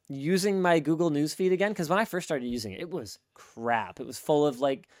 months using my Google Newsfeed again, because when I first started using it, it was crap. It was full of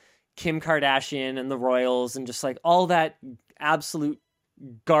like Kim Kardashian and the Royals and just like all that absolute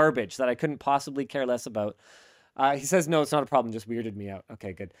garbage that I couldn't possibly care less about. He says, no, it's not a problem. Just weirded me out.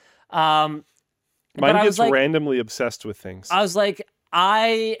 Okay, good. Mine gets like, randomly obsessed with things. I was like,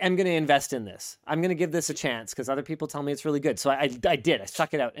 I am going to invest in this. I'm going to give this a chance because other people tell me it's really good. So I did. I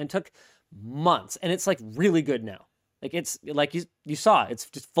stuck it out, and it took months, and it's like really good now. Like it's like you saw, it's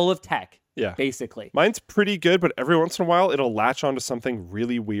just full of tech. Yeah, basically. Mine's pretty good, but every once in a while it'll latch onto something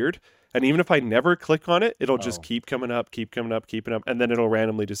really weird. And even if I never click on it, it'll just keep coming up, and then it'll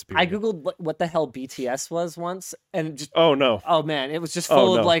randomly disappear. I Googled what the hell BTS was once, and just... Oh, no. Oh, man. It was just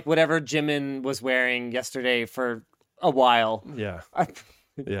full of, like, whatever Jimin was wearing yesterday for a while. Yeah.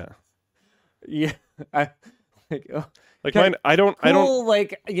 Yeah. Yeah. Mine, I don't...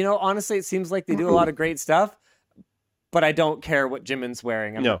 Like, you know, honestly, it seems like they do a lot of great stuff, but I don't care what Jimin's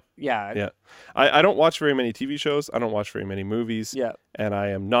wearing. Yeah. I don't watch very many TV shows. I don't watch very many movies. Yeah. And I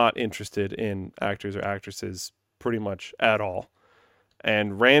am not interested in actors or actresses pretty much at all.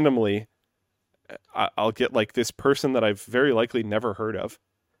 And randomly, I'll get like this person that I've very likely never heard of.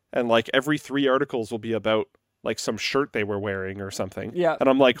 And like every 3 articles will be about like some shirt they were wearing or something. Yeah. And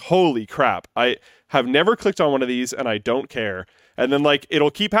I'm like, holy crap. I have never clicked on one of these and I don't care. And then like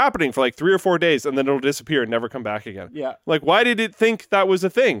it'll keep happening for like 3 or 4 days and then it'll disappear and never come back again. Yeah. Like, why did it think that was a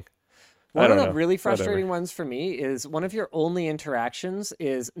thing? One of the really frustrating ones for me is one of your only interactions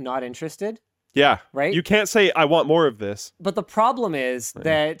is not interested. Yeah. Right? You can't say, I want more of this. But the problem is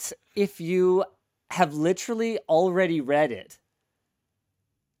that if you have literally already read it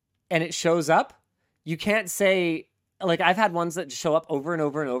and it shows up, you can't say, like I've had ones that show up over and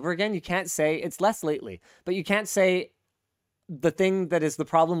over and over again. You can't say, it's less lately, but you can't say the thing that is the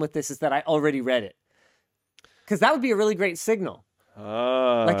problem with this is that I already read it. Because that would be a really great signal.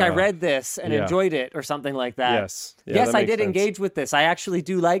 Like I read this and enjoyed it or something like that. Yes. Yeah, yes, that I makes did sense. engage with this. I actually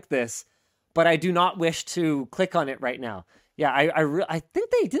do like this, but I do not wish to click on it right now. Yeah, I think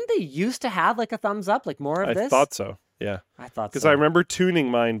didn't they used to have like a thumbs up, like more of this? I thought so. Yeah. I thought so. Because I remember tuning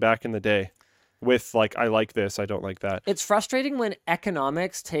mine back in the day with like, I like this, I don't like that. It's frustrating when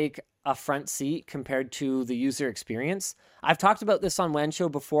economics take a front seat compared to the user experience. I've talked about this on WAN Show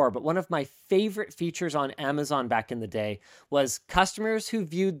before, but one of my favorite features on Amazon back in the day was customers who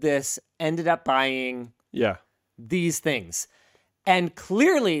viewed this ended up buying these things. And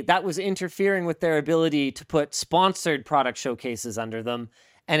clearly that was interfering with their ability to put sponsored product showcases under them,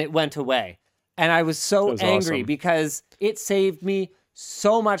 and it went away. And I was so angry awesome. because it saved me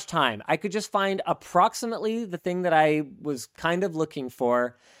so much time. I could just find approximately the thing that I was kind of looking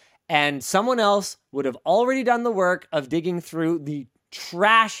for, and someone else would have already done the work of digging through the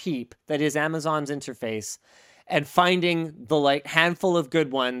trash heap that is Amazon's interface and finding the like handful of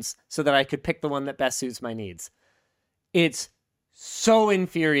good ones so that I could pick the one that best suits my needs. It's so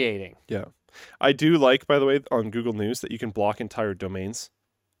infuriating. Yeah. I do like, by the way, on Google News that you can block entire domains.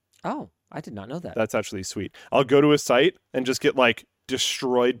 Oh, I did not know that. That's actually sweet. I'll go to a site and just get like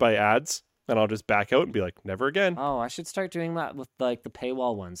destroyed by ads. and I'll just back out and be like, never again. Oh, I should start doing that with like the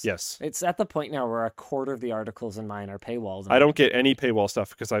paywall ones. Yes. It's at the point now where a quarter of the articles in mine are paywalls. I don't get any paywall stuff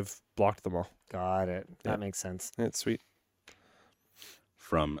because I've blocked them all. Got it. That Yeah. makes sense. It's sweet.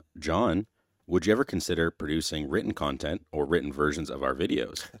 From John, would you ever consider producing written content or written versions of our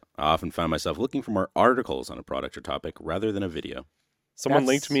videos? I often find myself looking for more articles on a product or topic rather than a video. Someone That's-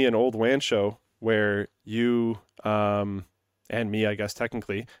 linked me an old WAN show where you and me, I guess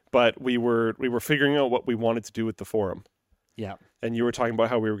technically, but we were figuring out what we wanted to do with the forum. Yeah. And you were talking about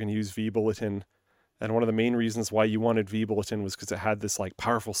how we were going to use vBulletin. And one of the main reasons why you wanted vBulletin was because it had this like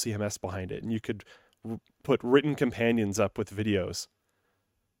powerful CMS behind it, and you could put written companions up with videos.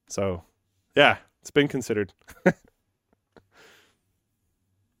 So, yeah, it's been considered.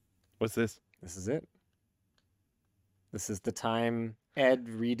 What's this? This is it. This is the time Ed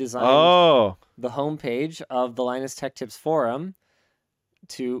redesigned Oh, the homepage of the Linus Tech Tips forum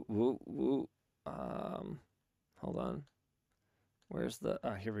to hold on. Where's the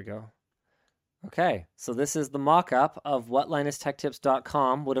here we go. Okay, so this is the mock-up of what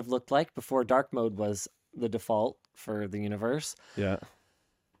linustechtips.com would have looked like before dark mode was the default for the universe. yeah.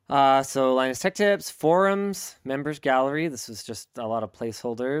 So Linus Tech Tips, forums, members gallery. This was just a lot of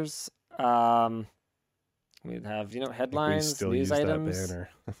placeholders. We'd have, We headlines, still news use items. that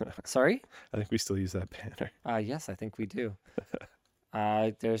banner. Sorry? I think we still use that banner. Yes, I think we do.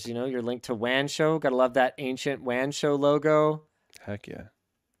 There's, your link to WAN show. Gotta love that ancient WAN show logo. Heck yeah.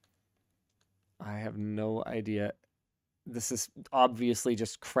 I have no idea. This is obviously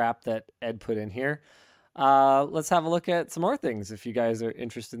just crap that Ed put in here. Let's have a look at some more things if you guys are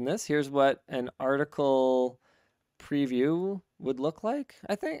interested in this. Here's what an article preview would look like.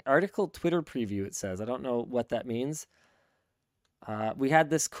 I think article Twitter preview, it says. I don't know what that means. We had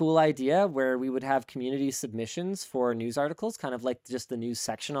this cool idea where we would have community submissions for news articles, kind of like just the news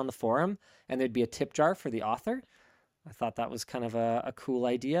section on the forum, and there'd be a tip jar for the author. I thought that was kind of a cool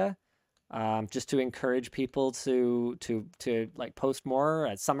idea. Just to encourage people to like post more,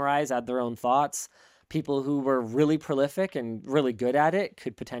 summarize, add their own thoughts. People who were really prolific and really good at it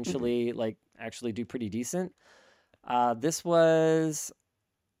could potentially like actually do pretty decent. I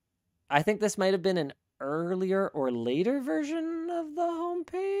think this might have been an earlier or later version of the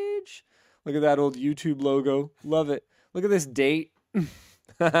homepage. Look at that old YouTube logo. Love it. Look at this date.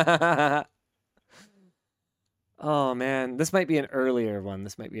 Oh, man. This might be an earlier one.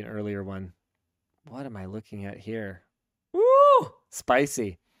 What am I looking at here? Woo!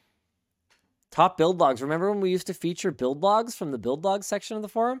 Spicy. Top build logs. Remember when we used to feature build logs from the build logs section of the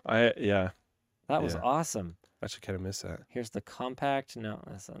forum? Yeah. That was Yeah. awesome. I should kind of miss that. Here's the compact. No,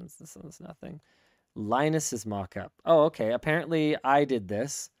 this one's nothing. Linus's mock-up. Oh, okay. Apparently I did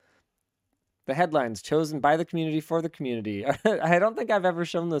this. The headlines chosen by the community for the community. I don't think I've ever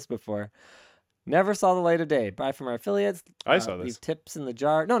shown this before. Never saw the light of day. Buy from our affiliates. I saw this. Leave tips in the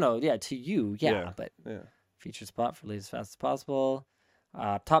jar. No, yeah, to you. Yeah, Yeah. but Yeah. feature spot for lead as fast as possible.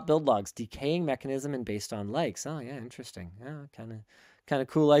 Top build logs, decaying mechanism and based on likes. Oh, yeah, interesting. Yeah, kind of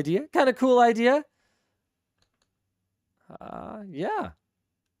cool idea. Yeah.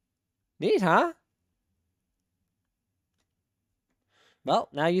 Neat, huh? Well,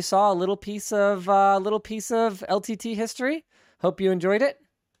 now you saw a little piece of LTT history. Hope you enjoyed it.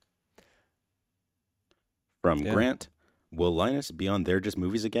 From Yeah. Grant, will Linus be on They're Just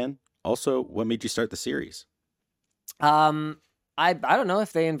Movies again? Also, what made you start the series? I don't know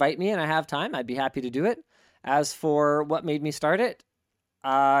if they invite me and I have time, I'd be happy to do it. As for what made me start it,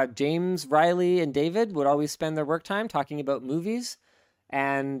 James, Riley, and David would always spend their work time talking about movies,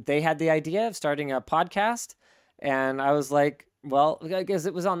 and they had the idea of starting a podcast, and I was like, well, I guess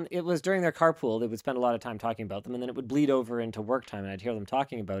it was during their carpool. They would spend a lot of time talking about them, and then it would bleed over into work time, and I'd hear them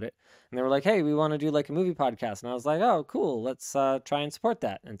talking about it. And they were like, hey, we want to do like a movie podcast. And I was like, oh, cool. Let's try and support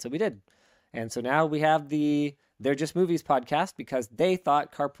that. And so we did. And so now we have the They're Just Movies podcast because they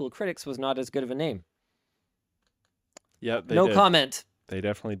thought Carpool Critics was not as good of a name. Yeah. They No did. comment. They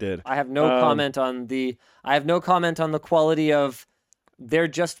definitely did. I have no comment on the quality of They're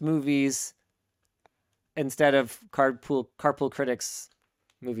Just Movies instead of Carpool Critics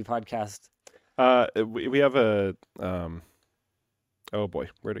movie podcast. We have a oh boy,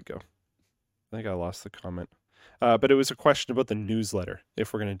 where'd it go? I think I lost the comment. But it was a question about the newsletter.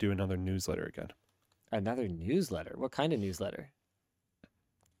 If we're going to do another newsletter again, Another newsletter? What kind of newsletter?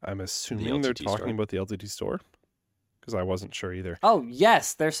 I'm assuming they're LTT talking store? about the LTT store because I wasn't sure either. Oh,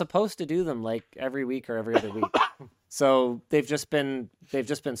 yes, they're supposed to do them like every week or every other week. So they've just been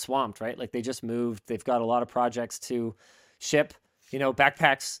swamped, right? Like they just moved. They've got a lot of projects to ship,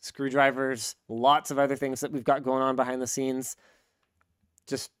 backpacks, screwdrivers, lots of other things that we've got going on behind the scenes.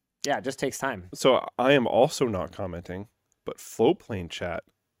 Just Yeah, it just takes time. So I am also not commenting, but Floatplane chat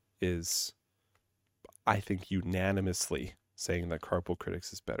is, I think, unanimously saying that Carpool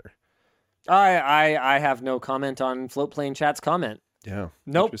Critics is better. I have no comment on Floatplane Chat's comment. Yeah.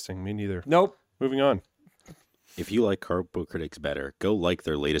 Nope. Interesting. Me neither. Nope. Moving on. If you like Carpool Critics better, go like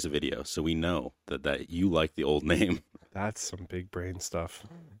their latest video so we know that you like the old name. That's some big brain stuff.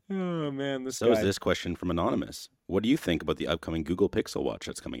 Oh, man. This So guy. is this question from Anonymous. What do you think about the upcoming Google Pixel Watch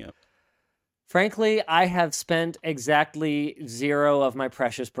that's coming out? Frankly, I have spent exactly 0 of my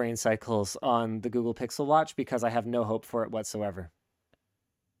precious brain cycles on the Google Pixel Watch because I have no hope for it whatsoever.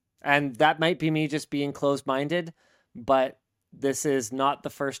 And that might be me just being closed-minded, but this is not the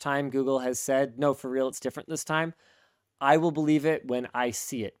first time Google has said, no, for real, it's different this time. I will believe it when I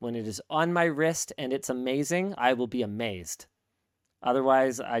see it. When it is on my wrist and it's amazing, I will be amazed.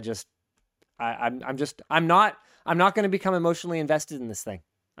 Otherwise, I'm not going to become emotionally invested in this thing.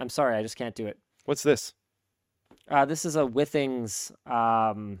 I'm sorry, I just can't do it. What's this? This is a Withings.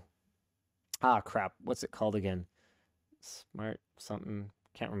 Crap. What's it called again? Smart something.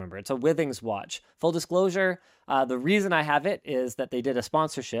 Can't remember. It's a Withings watch. Full disclosure, the reason I have it is that they did a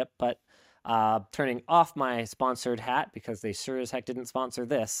sponsorship, but turning off my sponsored hat because they sure as heck didn't sponsor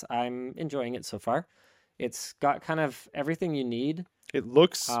this, I'm enjoying it so far. It's got kind of everything you need. It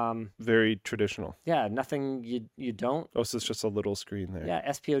looks very traditional. Yeah, nothing you don't. Oh, so it's just a little screen there.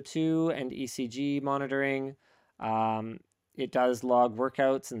 Yeah, SpO2 and ECG monitoring. It does log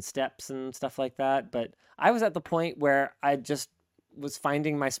workouts and steps and stuff like that. But I was at the point where I just was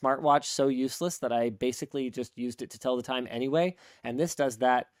finding my smartwatch so useless that I basically just used it to tell the time anyway. And this does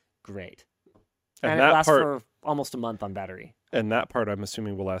that great. And it that lasts part, for almost a month on battery. And that part, I'm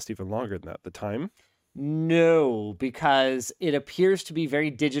assuming, will last even longer than that. The time? No, because it appears to be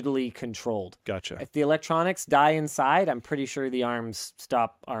very digitally controlled. Gotcha. If the electronics die inside, I'm pretty sure the arms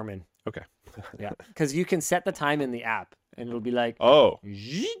stop arming. Okay. Yeah, because you can set the time in the app, and it'll be like, Oh.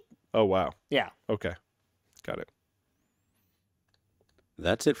 "Zzzz." Oh, wow. Yeah. Okay. Got it.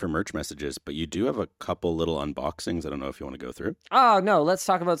 That's it for merch messages, but you do have a couple little unboxings I don't know if you want to go through. Oh, no, let's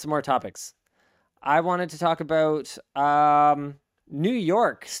talk about some more topics. I wanted to talk about New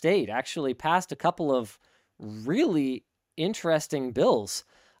York State actually passed a couple of really interesting bills.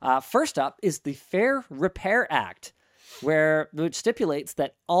 First up is the Fair Repair Act, which stipulates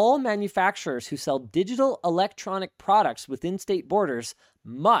that all manufacturers who sell digital electronic products within state borders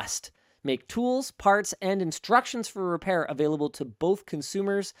must make tools, parts, and instructions for repair available to both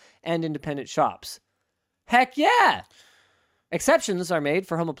consumers and independent shops. Heck yeah! Exceptions are made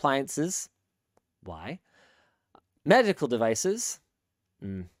for home appliances. Why? Medical devices.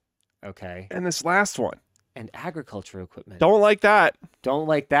 Okay. And this last one. And agriculture equipment. Don't like that. Don't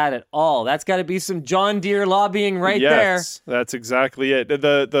like that at all. That's got to be some John Deere lobbying right there. Yes, that's exactly it.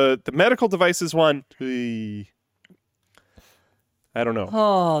 The medical devices one, I don't know.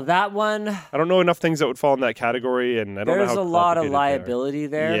 Oh, that one. I don't know enough things that would fall in that category, and I don't know how There's a lot of complicated they are. liability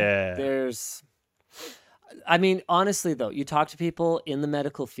there. Yeah. I mean, honestly, though, you talk to people in the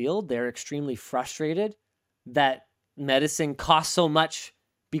medical field, they're extremely frustrated that medicine costs so much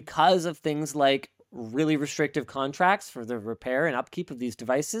because of things like really restrictive contracts for the repair and upkeep of these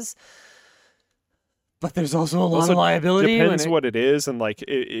devices. But there's also a lot of liability. Depends what it is, and like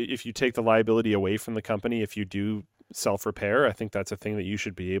if you take the liability away from the company, if you do self-repair, I think that's a thing that you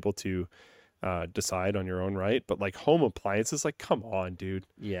should be able to decide on your own right. But like home appliances, like come on, dude.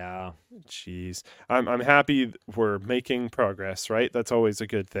 Yeah. Jeez. I'm happy we're making progress, right? That's always a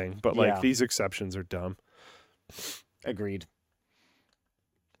good thing. But like these exceptions are dumb. Agreed.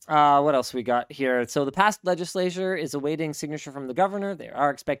 What else we got here? So the past legislature is awaiting signature from the governor. They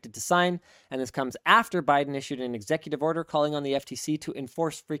are expected to sign, and this comes after Biden issued an executive order calling on the FTC to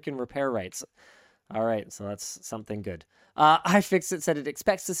enforce freaking repair rights. All right, so that's something good. iFixit said it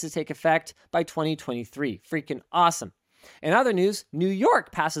expects this to take effect by 2023. Freaking awesome. In other news, New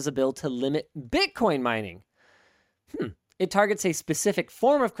York passes a bill to limit Bitcoin mining. It targets a specific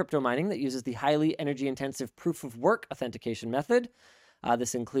form of crypto mining that uses the highly energy-intensive proof-of-work authentication method.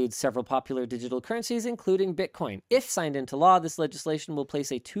 This includes several popular digital currencies, including Bitcoin. If signed into law, this legislation will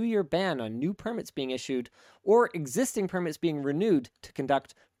place a 2-year ban on new permits being issued or existing permits being renewed to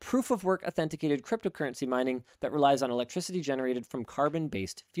conduct proof-of-work authenticated cryptocurrency mining that relies on electricity generated from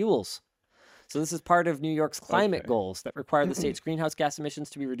carbon-based fuels. So this is part of New York's climate goals that require the state's greenhouse gas emissions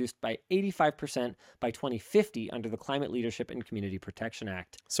to be reduced by 85% by 2050 under the Climate Leadership and Community Protection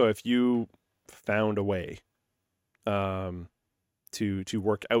Act. So if you found a way to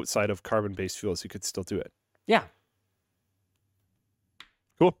work outside of carbon-based fuels, you could still do it. Yeah.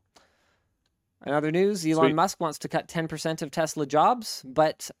 Cool. In other news, Elon Sweet. Musk wants to cut 10% of Tesla jobs,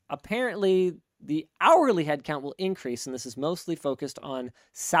 but apparently the hourly headcount will increase, and this is mostly focused on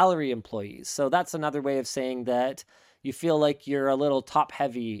salary employees. So that's another way of saying that you feel like you're a little top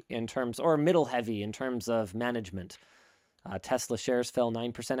heavy in terms, or middle heavy in terms of management. Tesla shares fell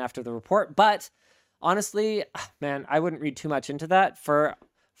 9% after the report, but honestly, man, I wouldn't read too much into that.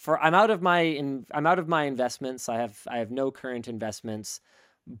 I'm out of my investments. I have no current investments,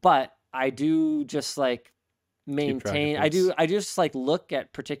 but I do just like maintain. I just like look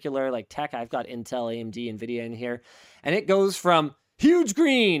at particular like tech. I've got Intel, AMD, Nvidia in here, and it goes from huge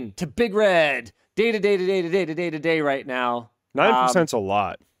green to big red, day to day to day to day to day to day right now. 9%'s a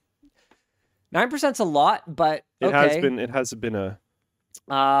lot. 9%'s a lot, but It okay. has been a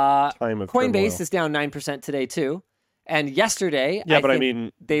time of Coinbase turmoil. is down 9% today too, and yesterday, Yeah, but I think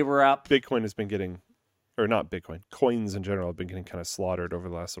mean, they were up. Bitcoin has been getting, or not Bitcoin, coins in general have been getting kind of slaughtered over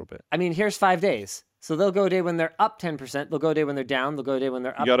the last little bit. I mean, here's 5 days. So they'll go a day when they're up 10%. They'll go a day when they're down. They'll go a day when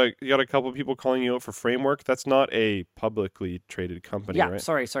they're up. You got a couple of people calling you out for Framework. That's not a publicly traded company, Yeah, right?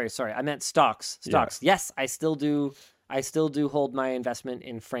 sorry. I meant stocks. Yeah. Yes, I still do hold my investment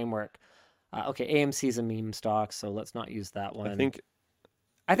in Framework. Okay, AMC is a meme stock, so let's not use that one. I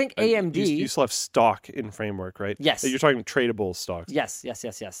think AMD. You still have stock in Framework, right? Yes. You're talking tradable stocks. Yes.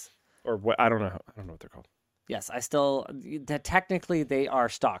 Or what? I don't know what they're called. Yes, technically they are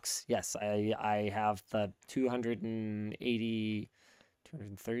stocks. Yes, I have the 280,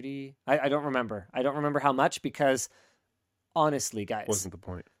 230. I don't remember. I don't remember how much because honestly, guys, Wasn't the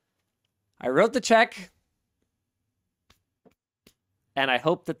point. I wrote the check and I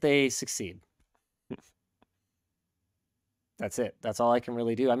hope that they succeed. That's it. That's all I can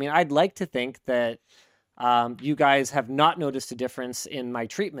really do. I mean, I'd like to think that you guys have not noticed a difference in my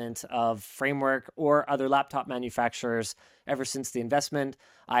treatment of Framework or other laptop manufacturers ever since the investment.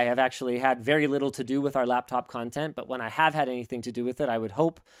 I have actually had very little to do with our laptop content, but when I have had anything to do with it, I would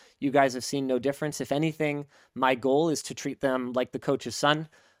hope you guys have seen no difference. If anything, my goal is to treat them like the coach's son,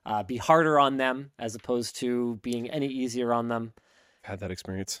 be harder on them as opposed to being any easier on them. Had that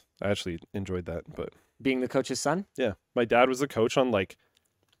experience. I actually enjoyed that, but Being the coach's son? yeah, my dad was the coach on like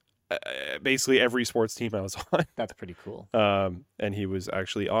basically every sports team I was on. That's pretty cool. And he was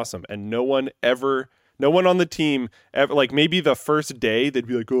actually awesome. And no one on the team ever, like maybe the first day they'd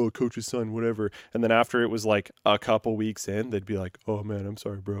be like, oh, coach's son, whatever. And then after it was like a couple weeks in, they'd be like, oh man, I'm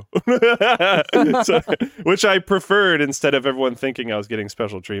sorry, bro. So, which I preferred instead of everyone thinking I was getting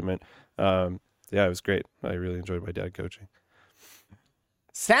special treatment. Yeah, it was great. I really enjoyed my dad coaching.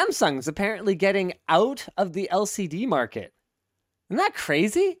 Samsung's apparently getting out of the LCD market. Isn't that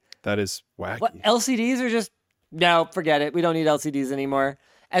crazy? That is wacky. What, LCDs are just, no, forget it. We don't need LCDs anymore.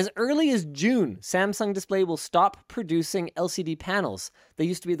 As early as June, Samsung Display will stop producing LCD panels. They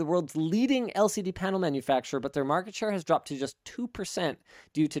used to be the world's leading LCD panel manufacturer, but their market share has dropped to just 2%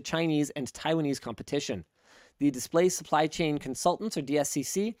 due to Chinese and Taiwanese competition. The Display Supply Chain Consultants, or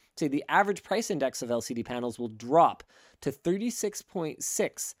DSCC, say the average price index of LCD panels will drop to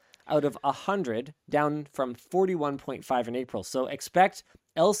 36.6 out of 100, down from 41.5 in April. So expect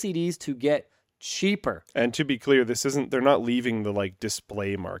LCDs to get cheaper. And to be clear, they're not leaving the like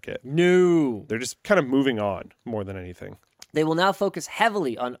display market. No. They're just kind of moving on more than anything. They will now focus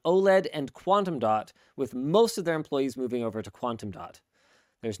heavily on OLED and quantum dot, with most of their employees moving over to quantum dot.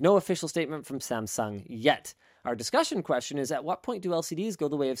 There's no official statement from Samsung yet. Our discussion question is, at what point do LCDs go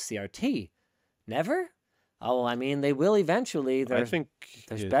the way of CRT? Never? Oh, I mean, they will eventually. There's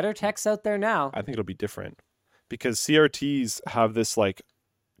better techs out there now. I think it'll be different because CRTs have this like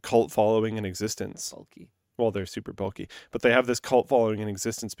cult following in existence. Bulky. Well, they're super bulky, but they have this cult following in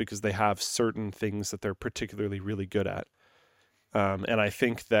existence because they have certain things that they're particularly really good at. And I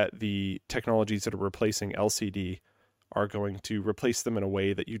think that the technologies that are replacing LCD are going to replace them in a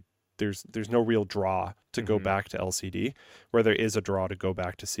way that there's no real draw to go back to LCD, where there is a draw to go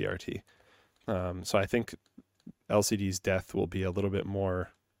back to CRT. So I think LCD's death will be a little bit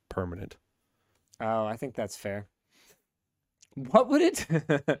more permanent. Oh, I think that's fair. What would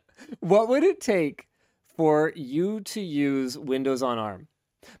it take for you to use Windows on ARM?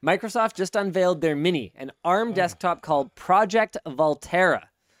 Microsoft just unveiled their Mini, an ARM desktop called Project Volterra.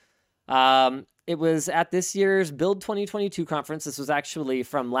 It was at this year's Build 2022 conference. This was actually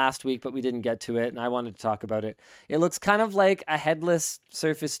from last week, but we didn't get to it, and I wanted to talk about it. It looks kind of like a headless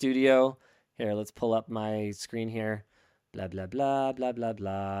Surface Studio. Here, let's pull up my screen here. Blah, blah, blah, blah, blah,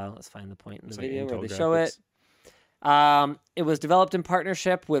 blah. Let's find the point in the video where they show it. It was developed in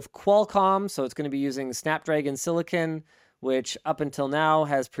partnership with Qualcomm, so it's going to be using Snapdragon Silicon, which up until now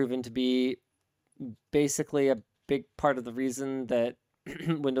has proven to be basically a big part of the reason that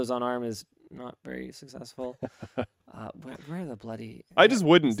Windows on ARM is not very successful. Where are the bloody? I just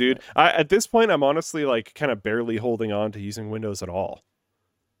wouldn't, dude. At this point, I'm honestly like kind of barely holding on to using Windows at all.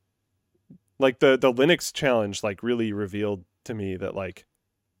 Like the Linux challenge like really revealed to me that like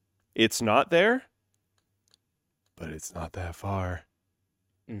it's not there, but it's not that far,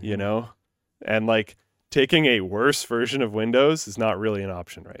 you know? And like taking a worse version of Windows is not really an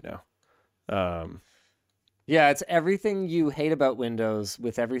option right now. Yeah, it's everything you hate about Windows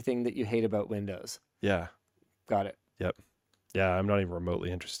with everything that you hate about Windows. Yeah. Got it. Yep. Yeah, I'm not even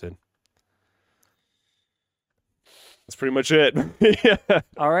remotely interested. That's pretty much it. Yeah.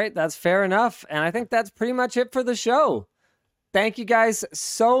 All right, that's fair enough. And I think that's pretty much it for the show. Thank you guys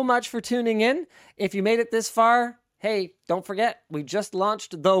so much for tuning in. If you made it this far, hey, don't forget, we just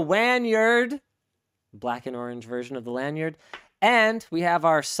launched the Lanyard, black and orange version of the Lanyard, and we have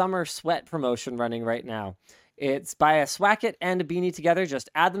our summer sweat promotion running right now. It's buy a swacket and a beanie together, just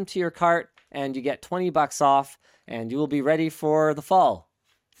add them to your cart, and you get $20 off, and you will be ready for the fall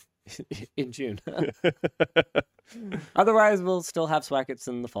in June. Otherwise, we'll still have swackets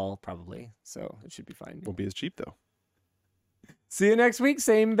in the fall, probably, so it should be fine. Won't be as cheap though. See you next week.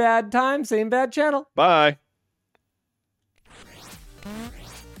 Same bad time, same bad channel. Bye.